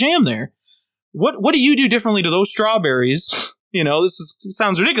 what's in that jam there? What do you do differently to those strawberries? It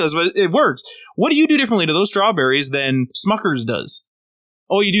sounds ridiculous, but it works. What do you do differently to those strawberries than Smucker's does?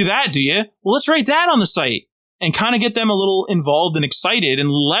 Oh, you do that, do you? Well, let's write that on the site and kind of get them a little involved and excited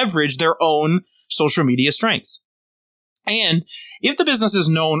and leverage their own social media strengths. And if the business is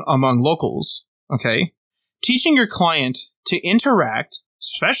known among locals, okay, teaching your client to interact,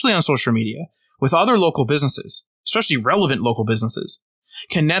 especially on social media, with other local businesses, especially relevant local businesses,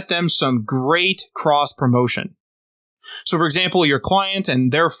 can net them some great cross promotion. So, for example, your client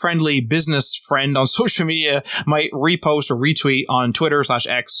and their friendly business friend on social media might repost or retweet on Twitter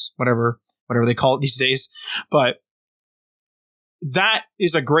 /X, whatever they call it these days. But that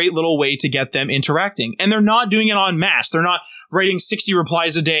is a great little way to get them interacting. And they're not doing it en masse. They're not writing 60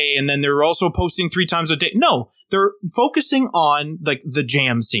 replies a day and then they're also posting 3 times a day. No, they're focusing on the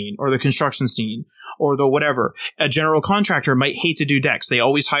jam scene or the construction scene or the whatever. A general contractor might hate to do decks. They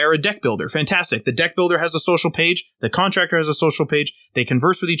always hire a deck builder. Fantastic. The deck builder has a social page. The contractor has a social page. They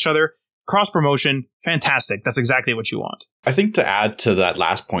converse with each other. Cross promotion, fantastic. That's exactly what you want. I think to add to that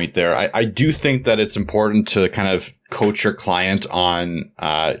last point there, I do think that it's important to kind of coach your client on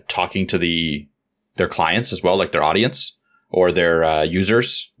talking to their clients as well, like their audience or their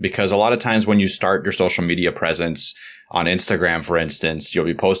users, because a lot of times when you start your social media presence on Instagram, for instance, you'll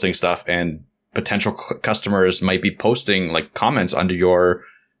be posting stuff and potential customers might be posting like comments under your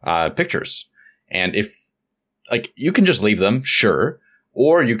pictures. And if like you can just leave them, sure,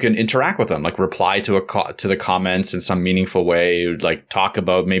 or you can interact with them, like reply to to the comments in some meaningful way, like talk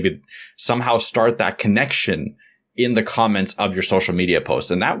about maybe somehow start that connection in the comments of your social media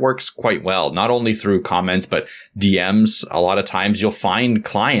posts. And that works quite well, not only through comments, but DMs. A lot of times you'll find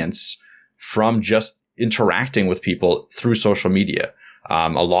clients from just interacting with people through social media. A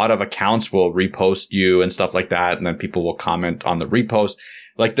lot of accounts will repost you and stuff like that. And then people will comment on the repost.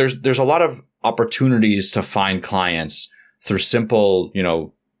 Like there's a lot of opportunities to find clients through simple,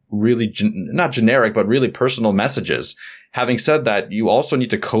 really not generic, but really personal messages. Having said that, you also need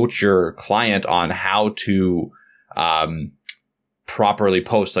to coach your client on how to properly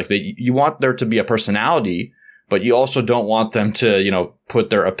post. Like you want there to be a personality, but you also don't want them to, put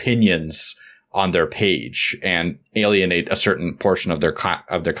their opinions on their page and alienate a certain portion of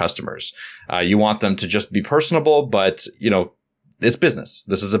their customers. You want them to just be personable, but it's business.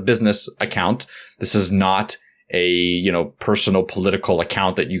 This is a business account. This is not a, personal political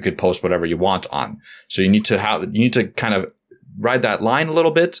account that you could post whatever you want on. So you need to kind of ride that line a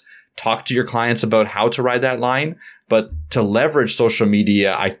little bit, talk to your clients about how to ride that line. But to leverage social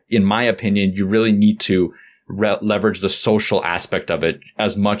media, in my opinion, you really need to leverage the social aspect of it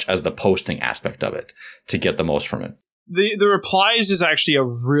as much as the posting aspect of it to get the most from it. The replies is actually a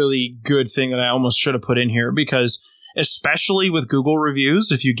really good thing that I almost should have put in here, because especially with Google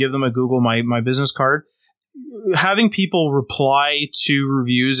reviews, if you give them a Google My Business card, having people reply to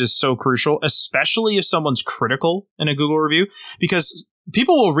reviews is so crucial, especially if someone's critical in a Google review, because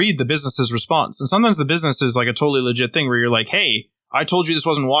people will read the business's response. And sometimes the business is like a totally legit thing where you're like, hey, I told you this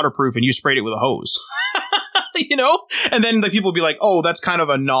wasn't waterproof and you sprayed it with a hose. And then the people will be like, oh, that's kind of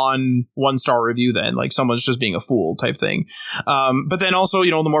a non-one-star review then. Like someone's just being a fool type thing. But then also,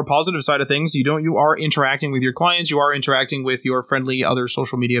 the more positive side of things, you are interacting with your clients. You are interacting with your friendly other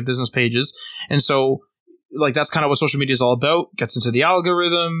social media business pages. And so like that's kind of what social media is all about. Gets into the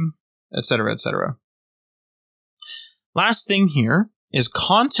algorithm, et cetera, et cetera. Last thing here is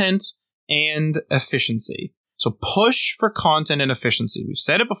content and efficiency. So push for content and efficiency. We've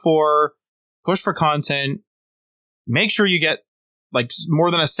said it before. Push for content. Make sure you get like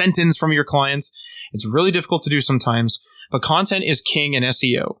more than a sentence from your clients. It's really difficult to do sometimes, but content is king in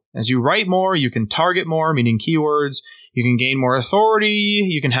SEO. As you write more, you can target more, meaning keywords. You can gain more authority.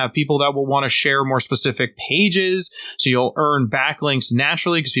 You can have people that will want to share more specific pages. So you'll earn backlinks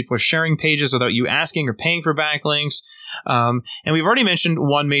naturally because people are sharing pages without you asking or paying for backlinks. And we've already mentioned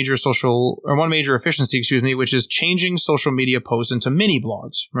one major efficiency, which is changing social media posts into mini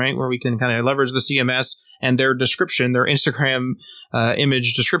blogs, right? Where we can kind of leverage the CMS and their description, their Instagram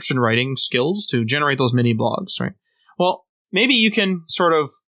image description writing skills to generate those mini blogs, right? Well, maybe you can sort of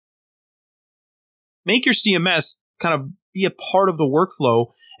make your CMS kind of be a part of the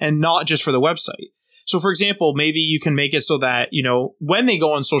workflow and not just for the website. So, for example, maybe you can make it so that, when they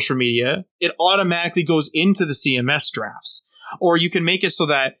go on social media, it automatically goes into the CMS drafts. Or you can make it so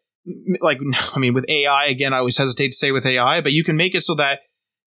that, with AI, again, I always hesitate to say with AI, but you can make it so that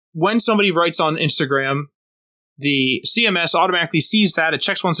when somebody writes on Instagram, the CMS automatically sees that. It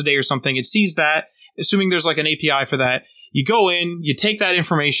checks once a day or something. It sees that, assuming there's like an API for that. You go in, you take that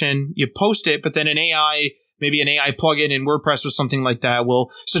information, you post it, but then maybe an AI plugin in WordPress or something like that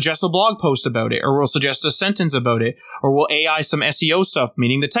will suggest a blog post about it, or will suggest a sentence about it, or will AI some SEO stuff,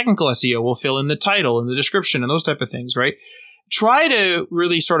 meaning the technical SEO will fill in the title and the description and those type of things, right? Try to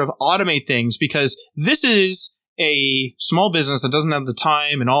really sort of automate things, because this is a small business that doesn't have the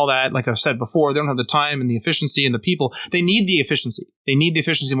time and all that. Like I've said before, they don't have the time and the efficiency and the people. They need the efficiency. They need the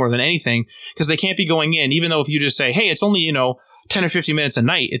efficiency more than anything, because they can't be going in, even though if you just say, hey, it's only, 10 or 15 minutes a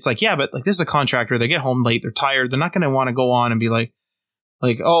night. It's like, yeah, but like this is a contractor. They get home late. They're tired. They're not going to want to go on and be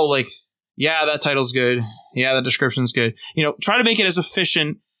yeah, that title's good. Yeah, that description's good. Try to make it as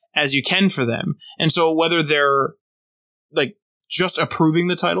efficient as you can for them. And so whether they're like just approving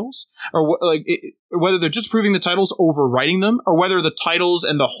the titles, or whether they're just approving the titles over writing them, or whether the titles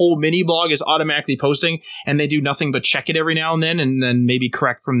and the whole mini blog is automatically posting and they do nothing but check it every now and then maybe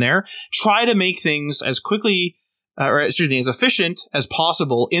correct from there. Try to make things as quickly, as efficient as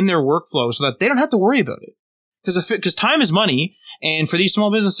possible in their workflow so that they don't have to worry about it. Because time is money, and for these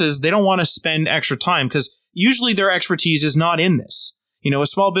small businesses, they don't want to spend extra time because usually their expertise is not in this. A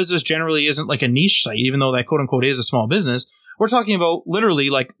small business generally isn't like a niche site, even though that quote unquote is a small business. We're talking about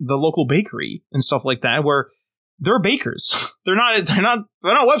literally like the local bakery and stuff like that, where they're bakers. they're not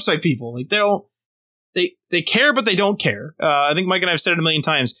website people. Like they care, but they don't care. I think Mike and I have said it a million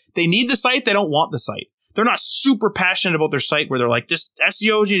times. They need the site. They don't want the site. they're not super passionate about their site where they're like, this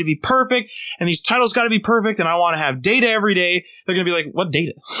SEO need to be perfect and these titles got to be perfect and I want to have data every day. They're going to be like, what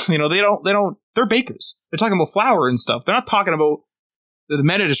data? They're bakers. They're talking about flour and stuff. They're not talking about the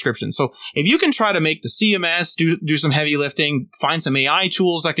meta description. So if you can try to make the CMS do some heavy lifting, find some AI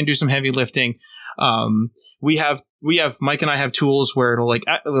tools that can do some heavy lifting. We have Mike and I have tools where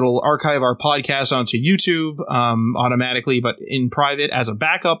it'll archive our podcast onto YouTube automatically, but in private as a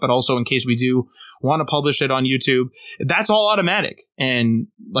backup, but also in case we do want to publish it on YouTube. That's all automatic, and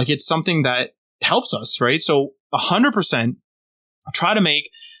it's something that helps us, right? So 100% try to make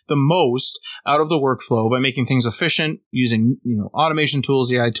the most out of the workflow by making things efficient using automation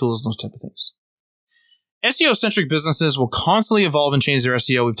tools, AI tools, those type of things. SEO-centric businesses will constantly evolve and change their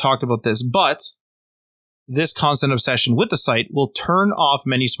SEO. We've talked about this, but this constant obsession with the site will turn off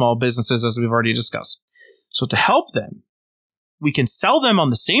many small businesses, as we've already discussed. So to help them, we can sell them on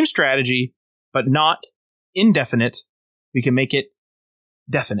the same strategy, but not indefinite. We can make it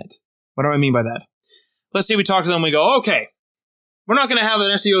definite. What do I mean by that? Let's say we talk to them and we go, okay, we're not going to have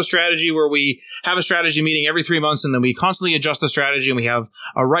an SEO strategy where we have a strategy meeting every 3 months and then we constantly adjust the strategy and we have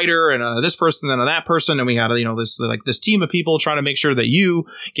a writer and this person and that person and we got this team of people trying to make sure that you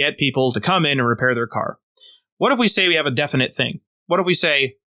get people to come in and repair their car. What if we say we have a definite thing? What if we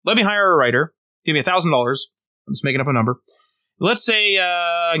say, let me hire a writer, give me $1,000. I'm just making up a number. Let's say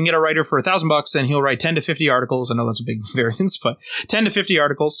I can get a writer for $1,000 and he'll write 10 to 50 articles. I know that's a big variance, but 10 to 50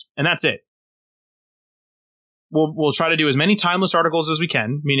 articles and that's it. We'll try to do as many timeless articles as we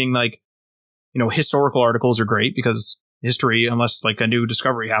can, meaning historical articles are great because history, unless a new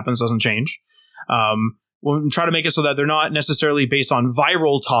discovery happens, doesn't change. We'll try to make it so that they're not necessarily based on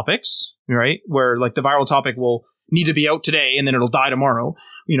viral topics, right? Where the viral topic will need to be out today and then it'll die tomorrow.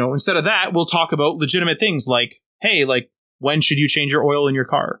 Instead of that, we'll talk about legitimate things hey, when should you change your oil in your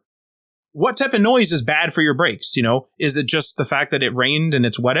car? What type of noise is bad for your brakes? Is it just the fact that it rained and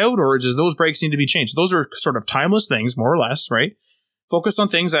it's wet out, or does those brakes need to be changed? Those are sort of timeless things, more or less, right? Focus on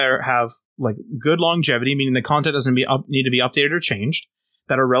things that have good longevity, meaning the content doesn't need to be updated or changed,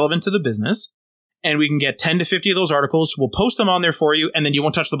 that are relevant to the business. And we can get 10 to 50 of those articles. We'll post them on there for you, and then you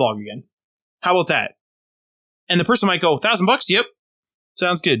won't touch the blog again. How about that? And the person might go, $1,000? Yep.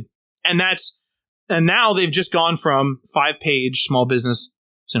 Sounds good. And now they've just gone from 5-page small business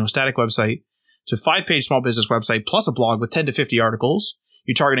static website to 5-page small business website plus a blog with 10 to 50 articles.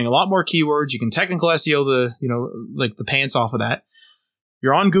 You're targeting a lot more keywords. You can technical SEO the pants off of that.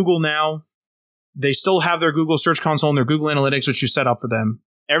 You're on Google now. They still have their Google Search Console and their Google Analytics, which you set up for them.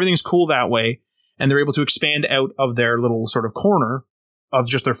 Everything's cool that way. And they're able to expand out of their little sort of corner of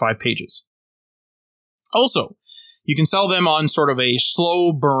just their 5 pages. Also, you can sell them on sort of a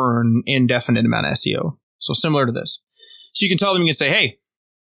slow burn, indefinite amount of SEO. So similar to this. So you can tell them, you can say, hey,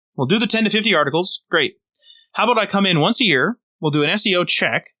 we'll do the 10 to 50 articles. Great. How about I come in once a year? We'll do an SEO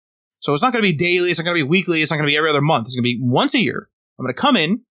check. So it's not going to be daily. It's not going to be weekly. It's not going to be every other month. It's going to be once a year. I'm going to come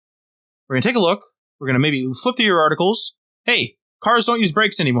in. We're going to take a look. We're going to maybe flip through your articles. Hey, cars don't use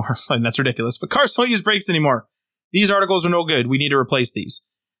brakes anymore. That's ridiculous. But cars don't use brakes anymore. These articles are no good. We need to replace these.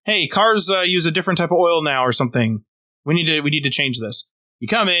 Hey, cars use a different type of oil now or something. We need to change this. You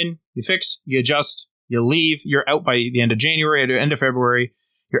come in, you fix, you adjust, you leave. You're out by the end of January, or end of February.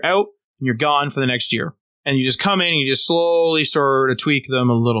 You're out and you're gone for the next year. And you just come in and you just slowly sort of tweak them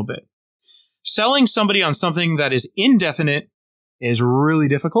a little bit. Selling somebody on something that is indefinite is really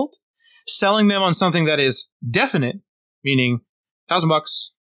difficult. Selling them on something that is definite, meaning $1,000,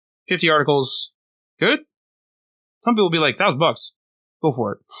 50 articles, good. Some people will be like, $1,000, go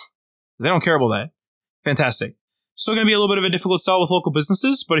for it. They don't care about that. Fantastic. Still going to be a little bit of a difficult sell with local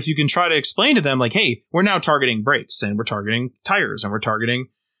businesses, but if you can try to explain to them hey, we're now targeting brakes and we're targeting tires and we're targeting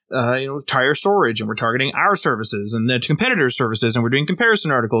tire storage and we're targeting our services and the competitors' services and we're doing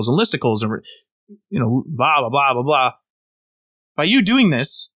comparison articles and listicles and we're blah blah blah blah blah. By you doing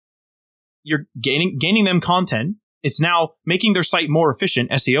this, you're gaining them content. It's now making their site more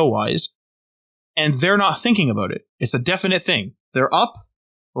efficient SEO wise, and they're not thinking about it. It's a definite thing. They're up.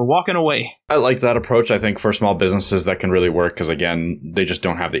 We're walking away. I like that approach. I think for small businesses that can really work because, again, they just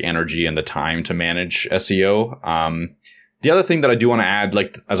don't have the energy and the time to manage SEO. The other thing that I do want to add,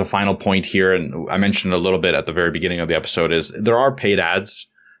 as a final point here, and I mentioned a little bit at the very beginning of the episode, is there are paid ads.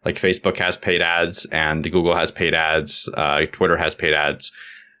 Facebook has paid ads and Google has paid ads. Twitter has paid ads.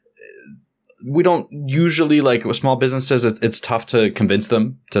 We don't usually, with small businesses, it's tough to convince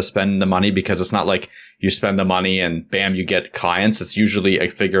them to spend the money because it's not like you spend the money and bam, you get clients. It's usually a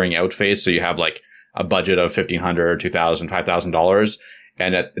figuring out phase. So you have a budget of $1,500, $2,000, $5,000,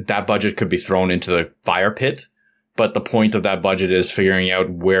 and that budget could be thrown into the fire pit. but the point of that budget is figuring out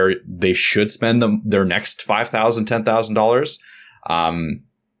where they should spend their next $5,000, $10,000.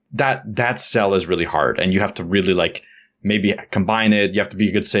 That sell is really hard, and you have to really like maybe combine it. You have to be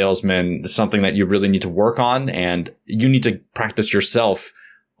a good salesman. It's something that you really need to work on, and you need to practice yourself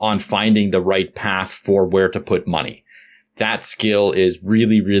on finding the right path for where to put money. That skill is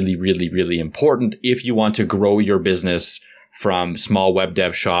really, really, really, really important if you want to grow your business from small web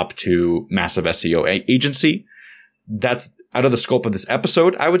dev shop to massive SEO agency. That's out of the scope of this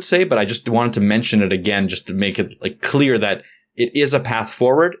episode, I would say, but I just wanted to mention it again just to make it like clear that it is a path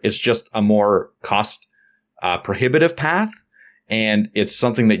forward. It's just a more cost prohibitive path, and it's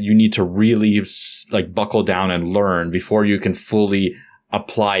something that you need to really like buckle down and learn before you can fully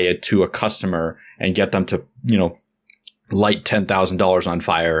apply it to a customer and get them to, light $10,000 on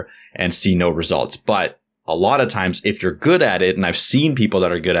fire and see no results. But a lot of times, if you're good at it, and I've seen people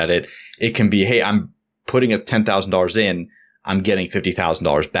that are good at it, it can be, hey, I'm putting $10,000 in, I'm getting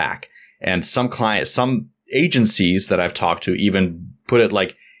 $50,000 back. And some agencies that I've talked to even put it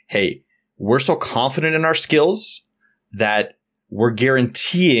like, hey, we're so confident in our skills that we're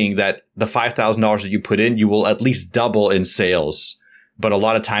guaranteeing that the $5,000 that you put in, you will at least double in sales. But a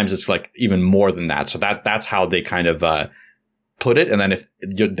lot of times it's like even more than that. So that's how they kind of put it. And then if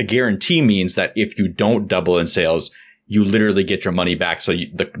the guarantee means that if you don't double in sales, you literally get your money back. So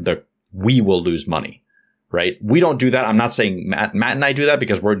we will lose money, right? We don't do that. I'm not saying Matt and I do that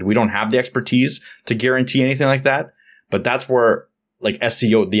because we don't have the expertise to guarantee anything like that. But that's where like the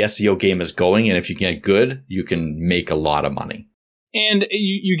SEO game is going. And if you get good, you can make a lot of money. And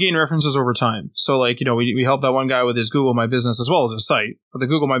you gain references over time. So like, we helped that one guy with his Google My Business as well as his site. But the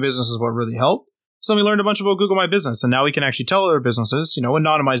Google My Business is what really helped. So we learned a bunch about Google My Business. And now we can actually tell other businesses,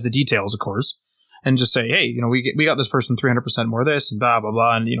 anonymize the details, of course, and just say, hey, we got this person 300% more this and blah, blah,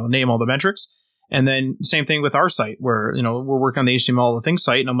 blah, and, name all the metrics. And then same thing with our site where, we're working on the HTML all the things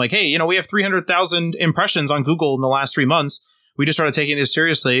site. And I'm like, hey, we have 300,000 impressions on Google in the last 3 months. We just started taking this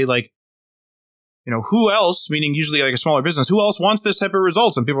seriously. Like, who else, meaning usually like a smaller business, who else wants this type of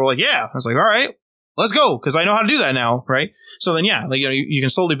results? And people are like, yeah. I was like, all right, let's go. Cause I know how to do that now. Right. So then, yeah, like, you can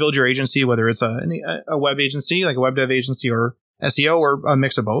slowly build your agency, whether it's a web agency, like a web dev agency or SEO or a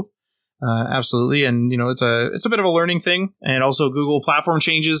mix of both. Absolutely. And, it's a bit of a learning thing. And also Google platform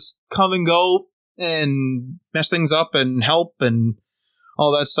changes come and go and mess things up and help and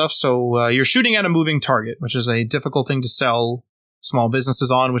all that stuff. So you're shooting at a moving target, which is a difficult thing to sell small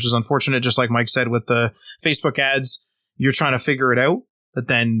businesses on, which is unfortunate. Just like Mike said with the Facebook ads, you're trying to figure it out, but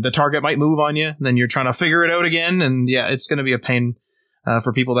then the target might move on you. And then you're trying to figure it out again. And yeah, it's going to be a pain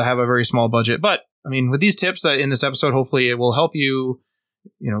for people that have a very small budget. But I mean, with these tips in this episode, hopefully it will help you,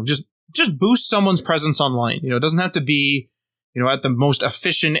 just boost someone's presence online. It doesn't have to be, at the most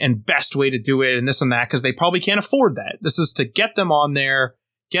efficient and best way to do it and this and that, because they probably can't afford that. This is to get them on there,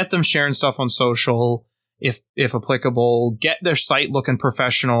 get them sharing stuff on social, if applicable, get their site looking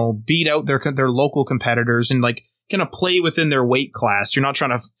professional, beat out their local competitors, and like kind of play within their weight class. You're not trying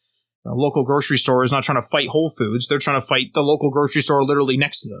to, local grocery store is not trying to fight Whole Foods. They're trying to fight the local grocery store literally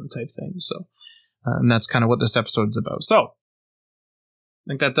next to them type thing. So, and that's kind of what this episode's about. So I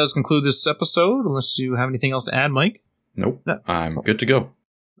think that does conclude this episode, unless you have anything else to add, Mike. Nope. No. I'm good to go.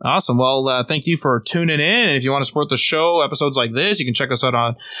 Awesome. Well, thank you for tuning in. And if you want to support the show, episodes like this, you can check us out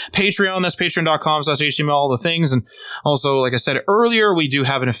on Patreon. That's patreon.com/HTML, all the things. And also, like I said earlier, we do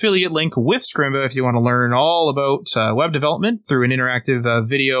have an affiliate link with Scrimba if you want to learn all about web development through an interactive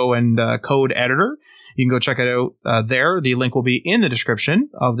video and code editor. You can go check it out there. The link will be in the description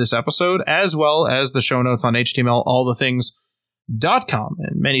of this episode, as well as the show notes on HTML, .com.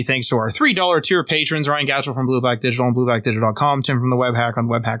 And many thanks to our $3 tier patrons, Ryan Gatchell from Blue Black Digital on blueblackdigital.com, Tim from the Webhack on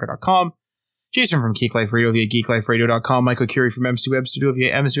webhacker.com, Jason from Geek Life Radio via geekliferadio.com, Michael Curie from MC Web Studio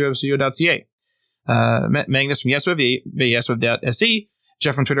via mcwebstudio.ca, Magnus from YesWeb via yesweb.se,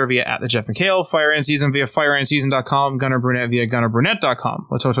 Jeff from Twitter via @thejeffmchale, Fire and Season via fireandseason.com, Gunnar Brunette via gunnerbrunette.com,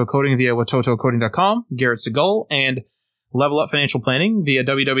 Watoto Coding via watotocoding.com, Garrett Segal, and Level Up Financial Planning via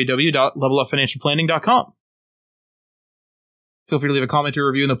www.levelupfinancialplanning.com. Feel free to leave a comment or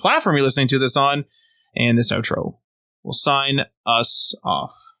review in the platform you're listening to this on, and this outro will sign us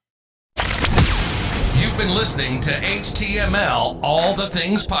off. You've been listening to HTML All the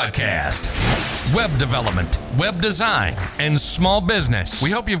Things Podcast. web development, web design, and small business.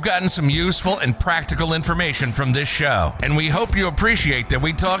 We hope you've gotten some useful and practical information from this show, and we hope you appreciate that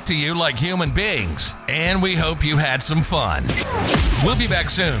we talk to you like human beings, and we hope you had some fun. We'll be back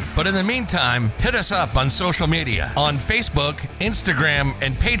soon, but in the meantime, hit us up on social media on Facebook, Instagram,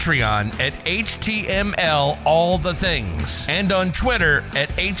 and Patreon at HTML All the Things, and on Twitter at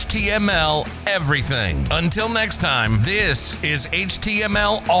HTML Everything. Until next time, this is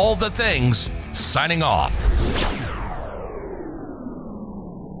HTML All the Things, signing off.